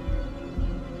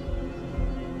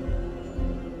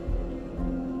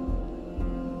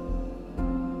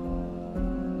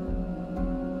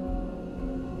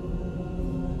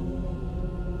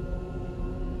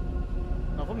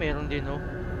 Ako meron din oh.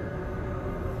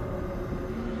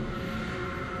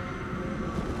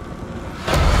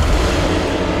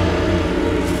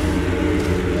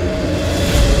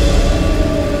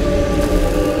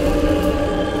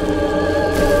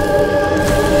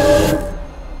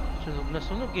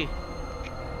 Sunog eh.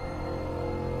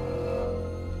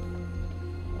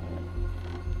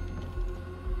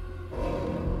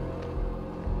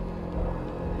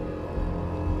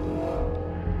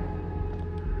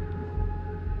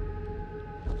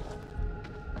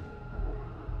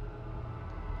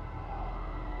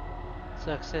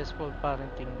 Successful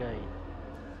parenting guide.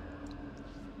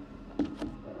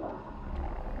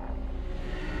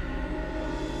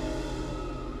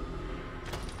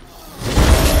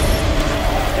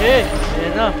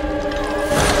 Ayan na.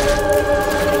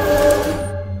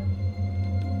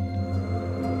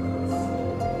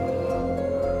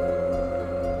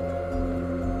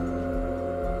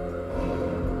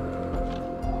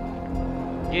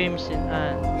 James and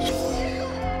Anne.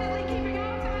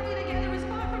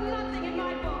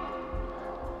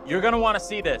 You're gonna want to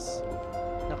see this.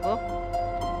 Nako.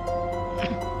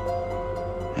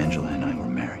 Angela and I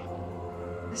were married.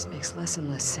 This makes less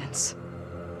and less sense.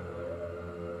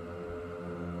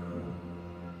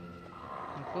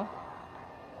 Nako.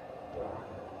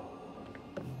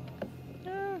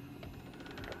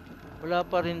 Wala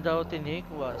pa rin daw tinik.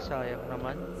 Sayang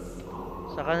naman.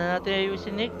 Saka na natin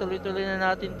ayusin, Nick. Tuloy-tuloy na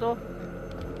natin to.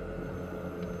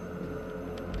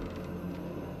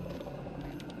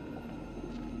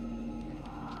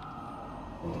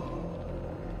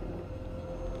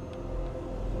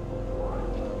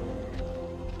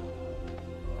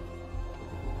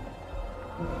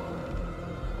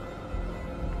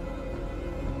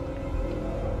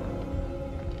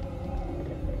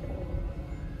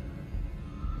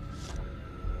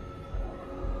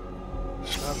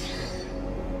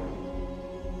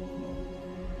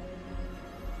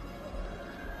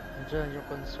 Your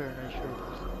concern, I sure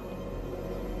was.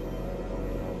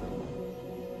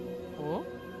 Oh?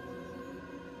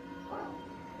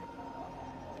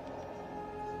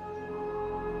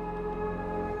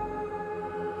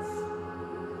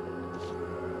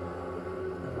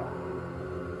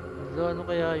 Ano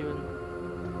kaya yun?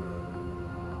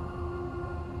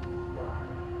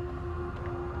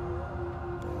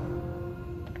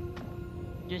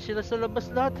 Diyan sila sa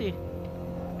labas dati.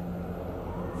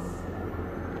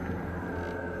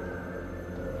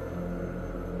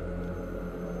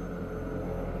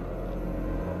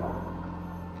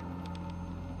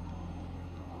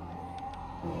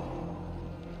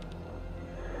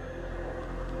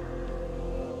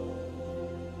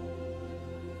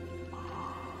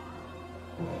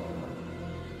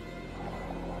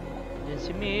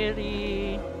 Si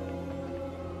Mary.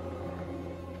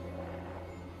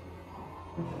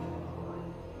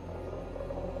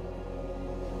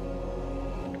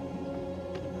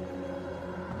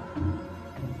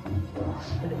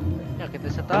 Kita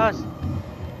sa taas.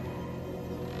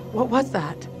 What was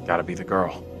that? Gotta be the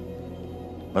girl.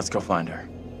 Let's go find her.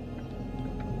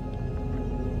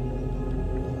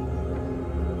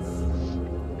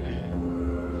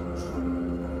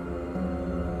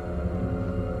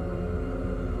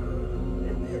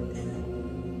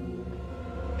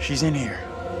 She's in here.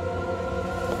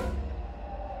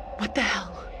 What the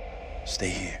hell? Stay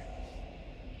here.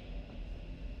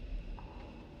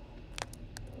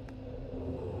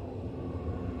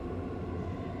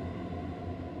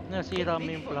 Nasira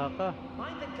mo yung plaka.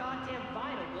 Mind the goddamn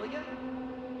vinyl, will ya?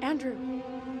 Andrew,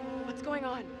 what's going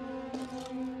on?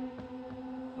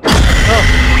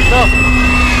 No!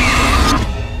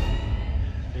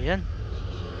 Ayan.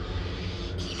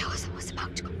 He knows I was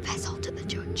about to confess all to the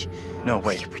judge. No,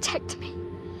 wait. You protect me.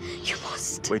 You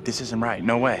must. Wait, this isn't right.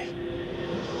 No way.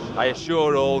 I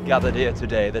assure all gathered here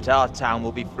today that our town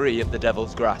will be free of the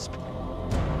devil's grasp.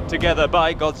 Together,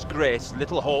 by God's grace,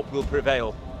 little hope will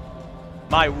prevail.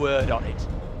 My word on it.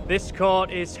 This court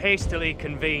is hastily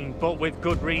convened, but with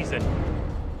good reason.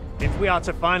 If we are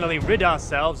to finally rid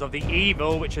ourselves of the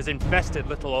evil which has infested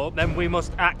Little Hope, then we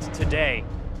must act today.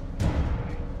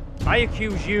 I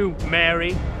accuse you,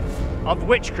 Mary, of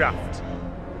witchcraft.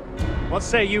 What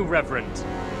say you, Reverend?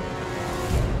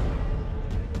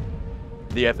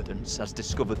 The evidence, as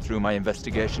discovered through my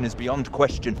investigation, is beyond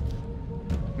question.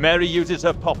 Mary uses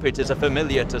her puppet as a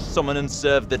familiar to summon and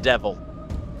serve the devil.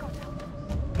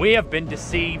 We have been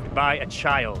deceived by a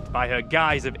child, by her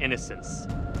guise of innocence.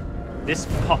 This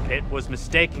puppet was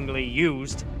mistakenly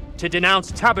used to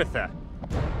denounce Tabitha,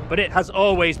 but it has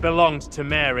always belonged to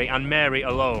Mary and Mary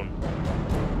alone.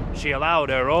 She allowed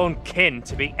her own kin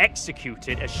to be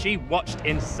executed as she watched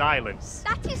in silence.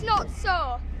 That is not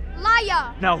so.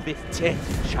 Liar! Now this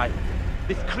tainted child,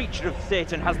 this creature of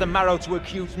Satan has the marrow to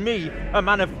accuse me, a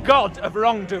man of God, of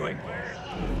wrongdoing.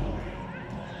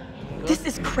 This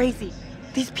is crazy.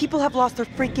 These people have lost their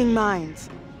freaking minds.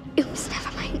 It was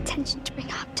never my intention to bring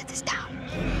harm to this town,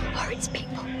 or its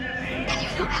people. Can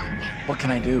you not help me? What can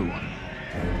I do?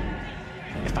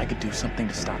 If I could do something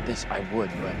to stop this, I would,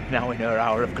 but... Now in her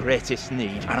hour of greatest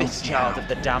need, this child of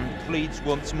the damned pleads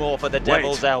once more for the Wait.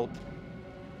 devil's help.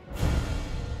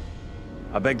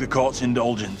 I beg the court's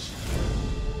indulgence.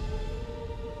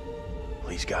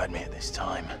 Please guide me at this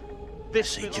time. I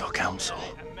seek your counsel.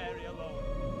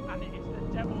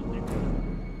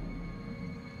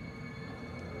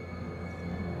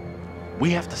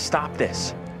 We have to stop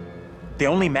this. The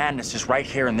only madness is right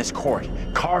here in this court.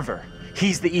 Carver,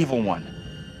 he's the evil one.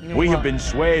 We have been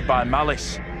swayed by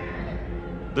malice.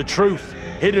 The truth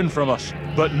hidden from us,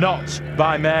 but not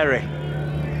by Mary.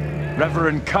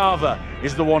 Reverend Carver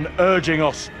is the one urging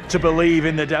us to believe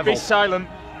in the devil. Be silent.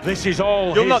 This is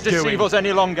all You'll his not deceive doing. us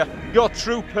any longer. Your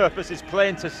true purpose is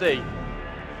plain to see.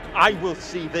 I will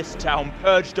see this town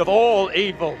purged of all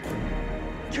evil.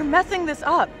 You're messing this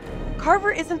up.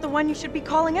 Carver isn't the one you should be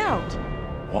calling out.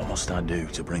 What must I do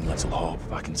to bring Little Hope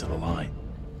back into the light?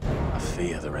 I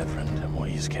fear the Reverend and what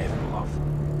he is capable of.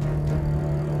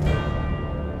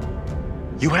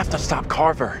 You have to stop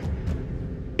Carver.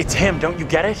 It's him, don't you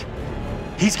get it?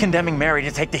 He's condemning Mary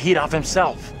to take the heat off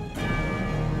himself.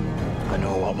 I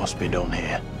know what must be done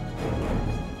here.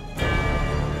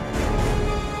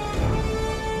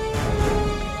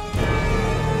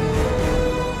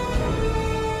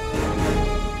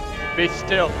 Be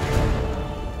still.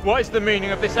 What is the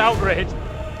meaning of this outrage?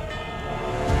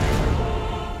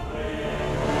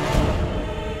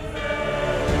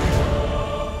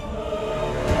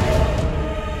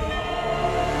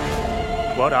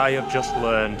 What I have just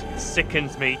learned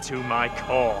sickens me to my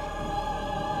core.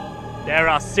 There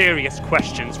are serious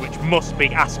questions which must be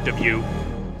asked of you.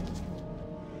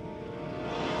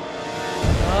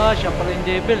 Ah, siya pala yung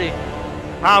devil eh.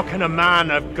 How can a man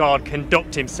of God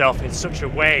conduct himself in such a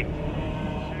way?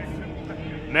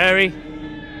 Mary,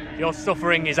 your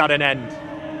suffering is at an end.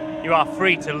 You are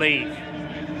free to leave.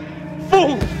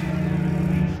 Fool!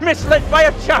 Misled by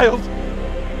a child!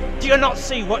 Do you not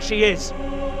see what she is?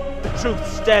 The truth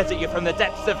stares at you from the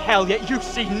depths of hell, yet you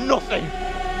see nothing.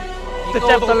 The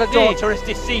devil's daughter has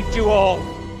deceived you all.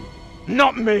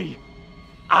 Not me.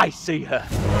 I see her.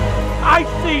 I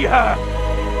see her!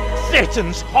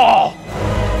 Satan's whore!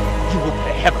 You will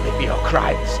pay heavily for your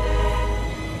crimes.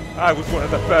 I was one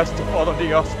of the first to fall under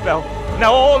your spell.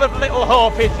 Now all of Little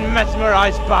Hope is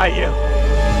mesmerized by you.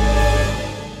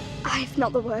 I have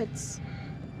not the words.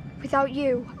 Without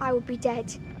you, I would be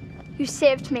dead. You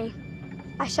saved me.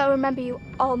 I shall remember you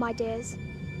all my days.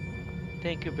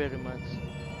 Thank you very much.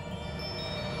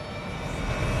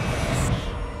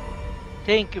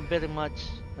 Thank you very much.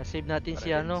 Nasave natin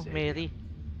si ano, Mary.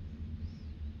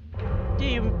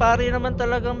 Di, yung pare naman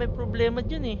talagang may problema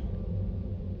dyan eh.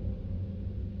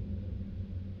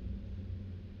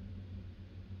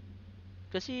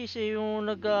 Kasi siya yung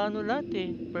nag-ano lahat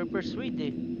eh, persuade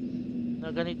eh.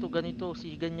 Na ganito,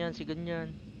 si ganyan.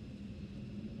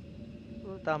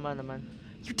 Oh, tama naman.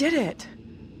 You did it.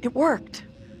 It worked.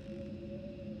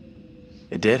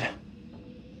 It did?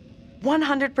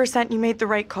 100% you made the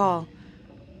right call.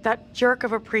 That jerk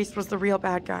of a priest was the real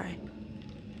bad guy.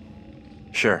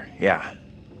 Sure, yeah.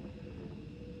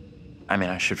 I mean,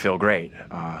 I should feel great.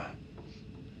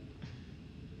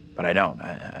 But I don't.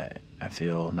 I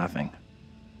feel nothing.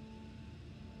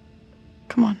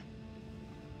 Come on.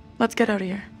 Let's get out of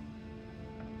here.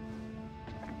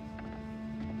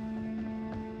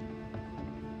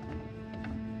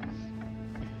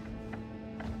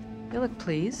 You look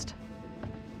pleased.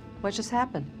 What just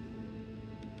happened?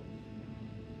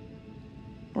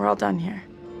 We're all done here.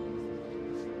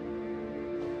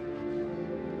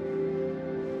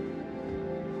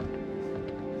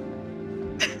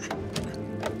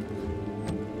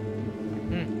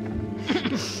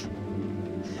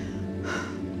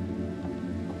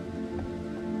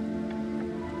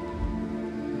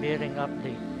 Bearing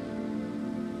update.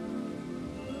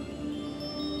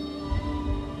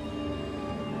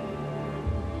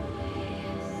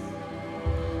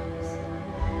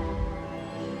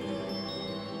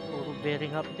 Puro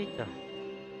bearing update ah.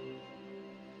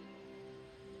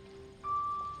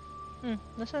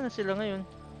 Nasaan na sila ngayon?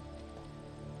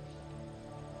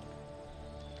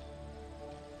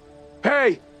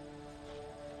 Hey!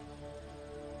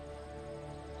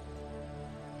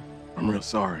 I'm real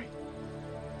sorry.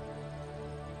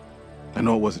 I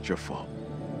know it wasn't your fault.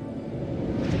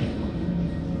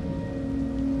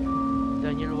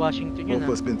 Daniel Washington Both yun, of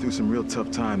us been through some real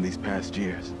tough time these past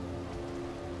years.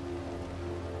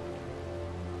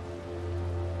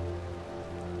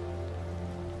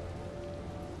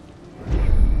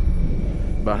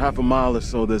 About half a mile or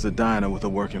so, there's a diner with a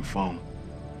working phone.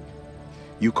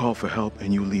 You call for help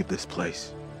and you leave this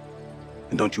place.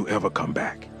 And don't you ever come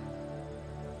back.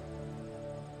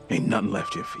 Ain't nothing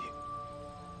left here for you.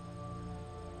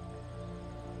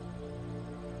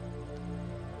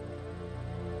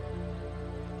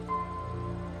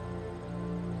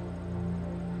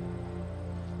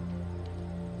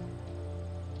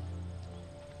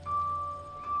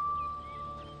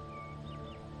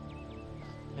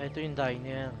 Ito yung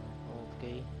diner.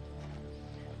 Okay.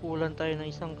 Kulang tayo ng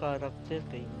isang character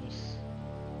kay Miss.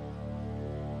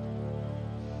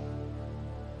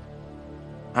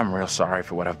 I'm real sorry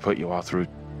for what I've put you all through.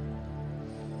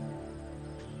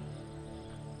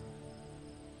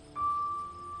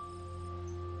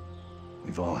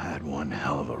 We've all had one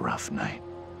hell of a rough night.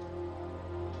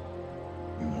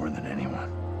 You more than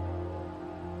anyone.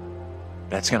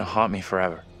 That's gonna haunt me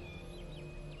forever.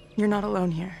 You're not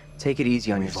alone here. Take it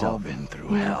easy on We've all yourself. been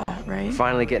through You know hell. that, right?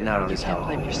 Finally getting out of this hell.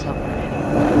 Blame yourself.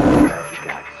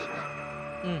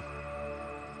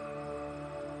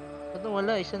 Ba't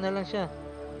wala? Isa na lang siya.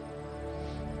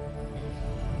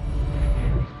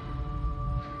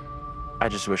 I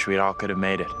just wish we all could have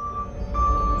made it.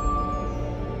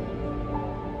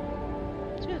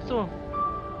 Siya ito.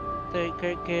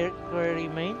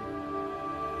 Remain.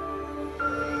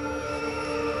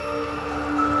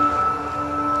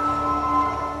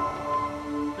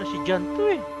 Si John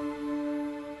to eh.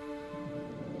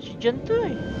 Si John to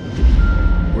eh.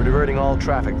 We're diverting all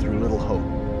traffic through Little Hope.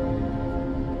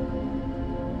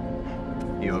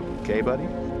 You okay, buddy?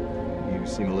 You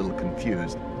seem a little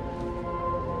confused.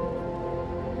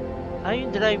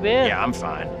 Yung driver. Yeah, I'm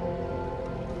fine.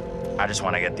 I just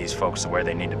want to get these folks to where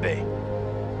they need to be.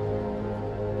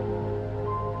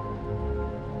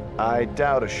 I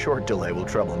doubt a short delay will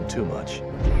trouble him too much.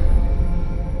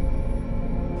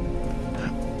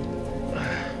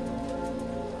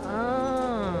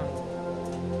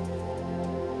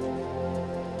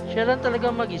 Siya lang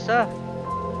talagang mag-isa.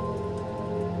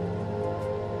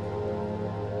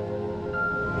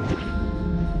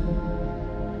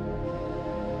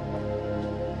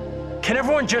 Can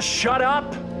everyone just shut up?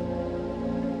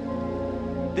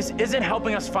 This isn't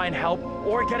helping us find help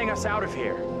or getting us out of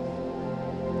here.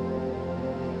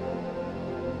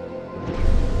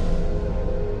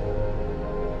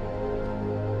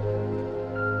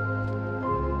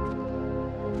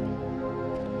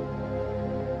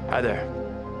 Hi there.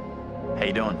 How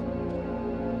you doing?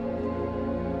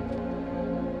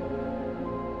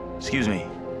 Excuse me,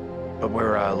 but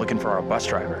we're looking for our bus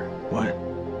driver. What?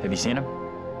 Have you seen him?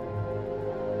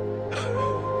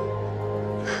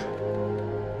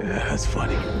 Yeah, that's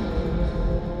funny.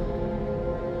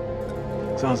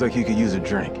 Sounds like you could use a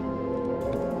drink.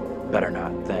 Better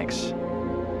not, thanks.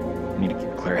 I need to keep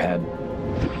a clear head.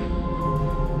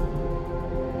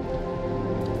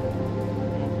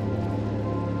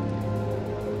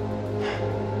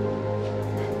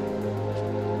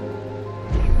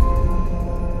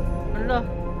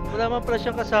 Wala man pala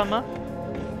siyang kasama.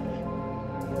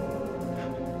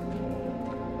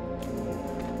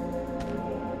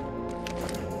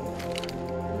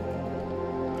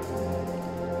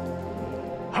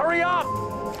 Hurry up!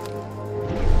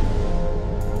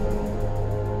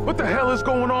 What the hell is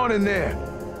going on in there?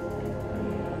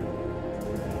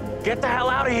 Get the hell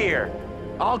out of here!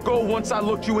 I'll go once I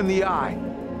look you in the eye.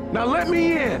 Now let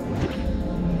me in!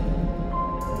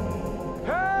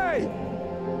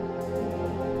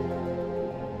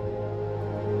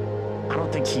 I don't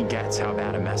think he gets how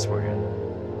bad a mess we're in.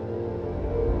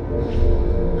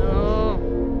 No.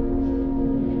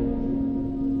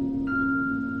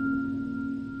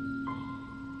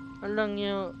 Alam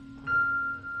niyo,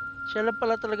 siya lang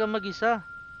pala talaga mag-isa.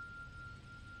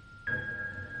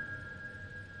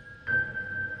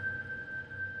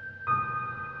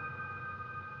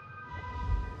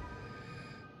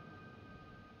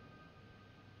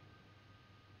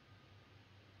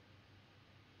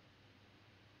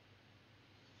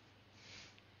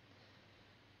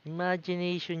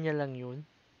 Imagination niya lang yun.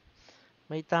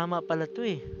 May tama pala to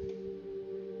eh.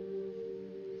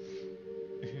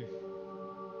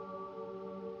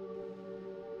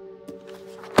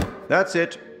 That's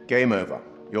it. Game over.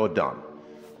 You're done.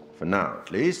 For now, at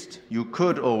least. You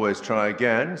could always try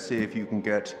again, see if you can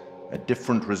get A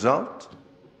different result?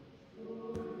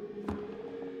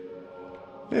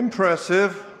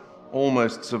 Impressive.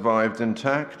 Almost survived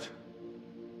intact.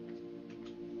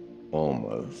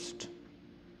 Almost.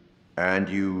 And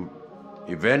you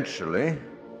eventually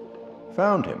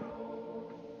found him.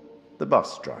 The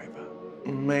bus driver.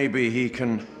 Maybe he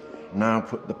can now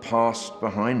put the past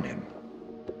behind him.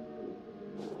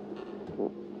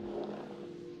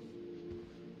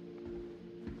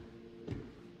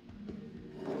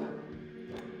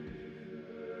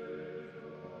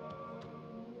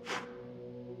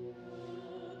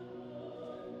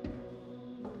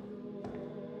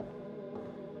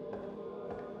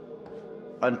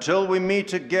 Until we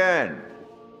meet again.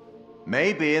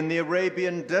 Maybe in the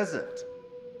Arabian desert.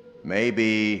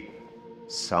 Maybe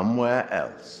somewhere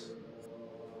else.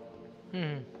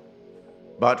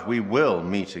 But we will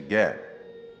meet again.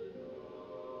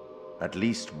 At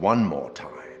least one more time.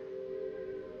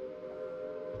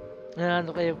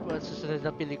 Ano kayo susunod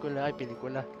na pelikula? Ay,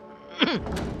 pelikula.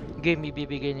 Game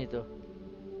ibibigay nito.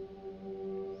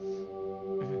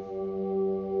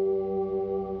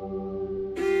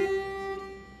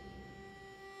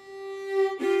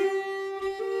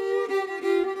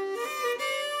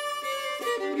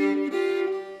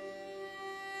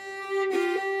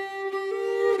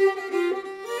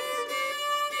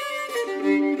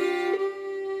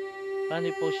 Paano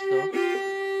i-post to?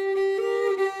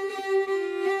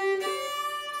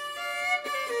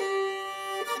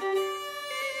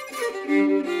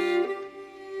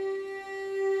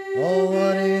 Oh,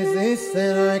 what is this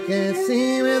that I can't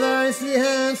see with icy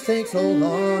hands takes hold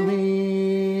on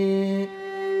me?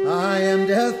 I am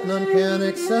death, none can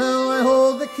excel. I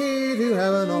hold the key to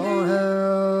heaven or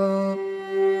hell.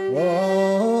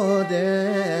 Oh,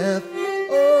 death,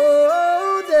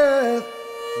 oh, death,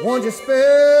 won't you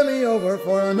spare me over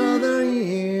for another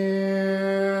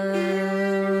year?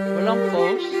 Walang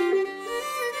post.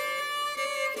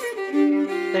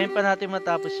 Tayin pa natin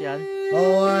matapos yan.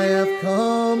 Oh, I have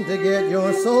come to get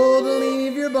your soul, to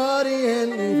leave your body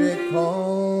and leave it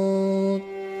cold.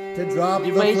 To drop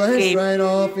the flesh right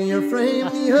off in your frame.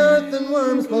 The earth and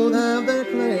worms both have their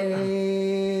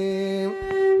claim.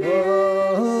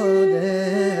 Oh,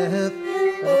 death.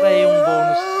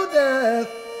 Oh, death.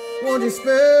 Won't you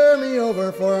spare me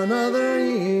over for another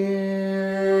year?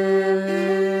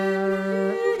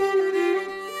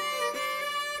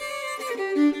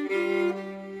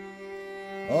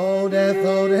 Oh,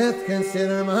 death,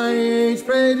 consider my age.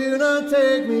 Pray do not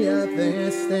take me at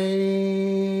this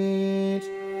stage.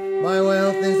 My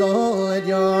wealth is all at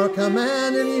your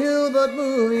command, and you but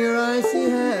move your icy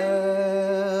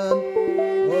hand.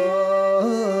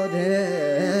 Oh,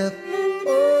 death,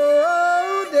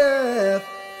 oh, death,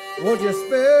 won't you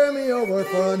spare me over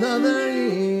for another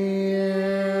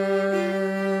year?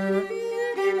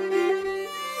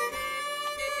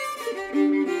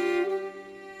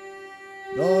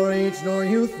 Nor age, nor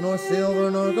youth, nor silver,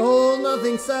 nor gold,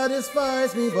 nothing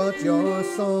satisfies me but your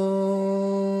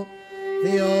soul.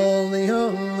 The old, the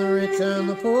young, the rich, and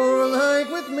the poor alike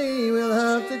with me will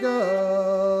have to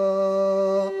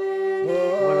go.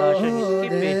 Oh,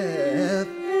 death,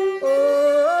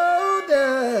 oh,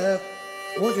 death,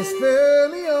 won't you spare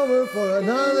me over for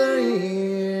another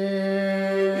year?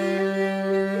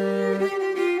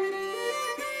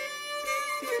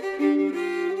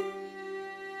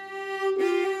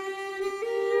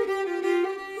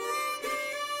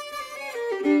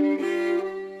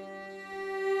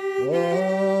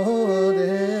 Oh,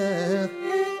 death,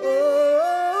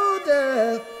 oh,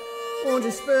 death, won't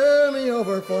you spare me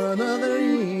over for another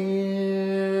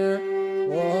year?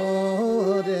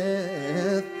 Oh,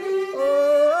 death,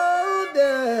 oh,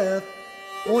 death,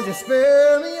 won't you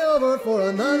spare me over for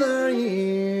another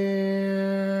year?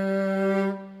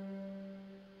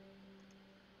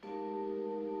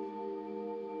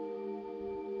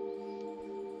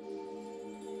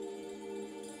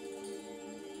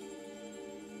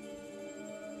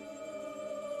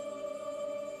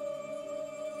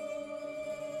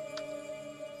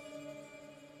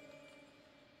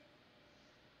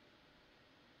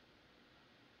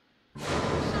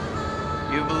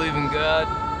 You believe in God?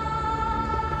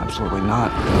 Absolutely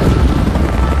not.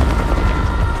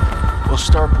 We'll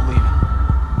start believing.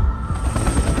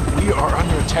 We are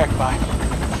under attack by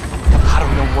I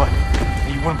don't know what.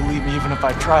 You wouldn't believe me even if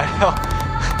I tried. Hell,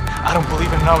 I don't believe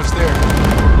it and I was there.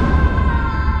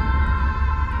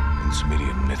 In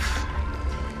Sumerian myth,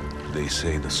 they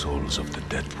say the souls of the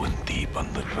dead went deep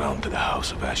underground to the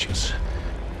House of Ashes,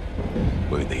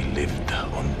 where they lived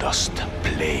on dust,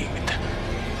 plagued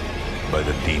by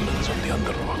the demons of the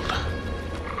underworld.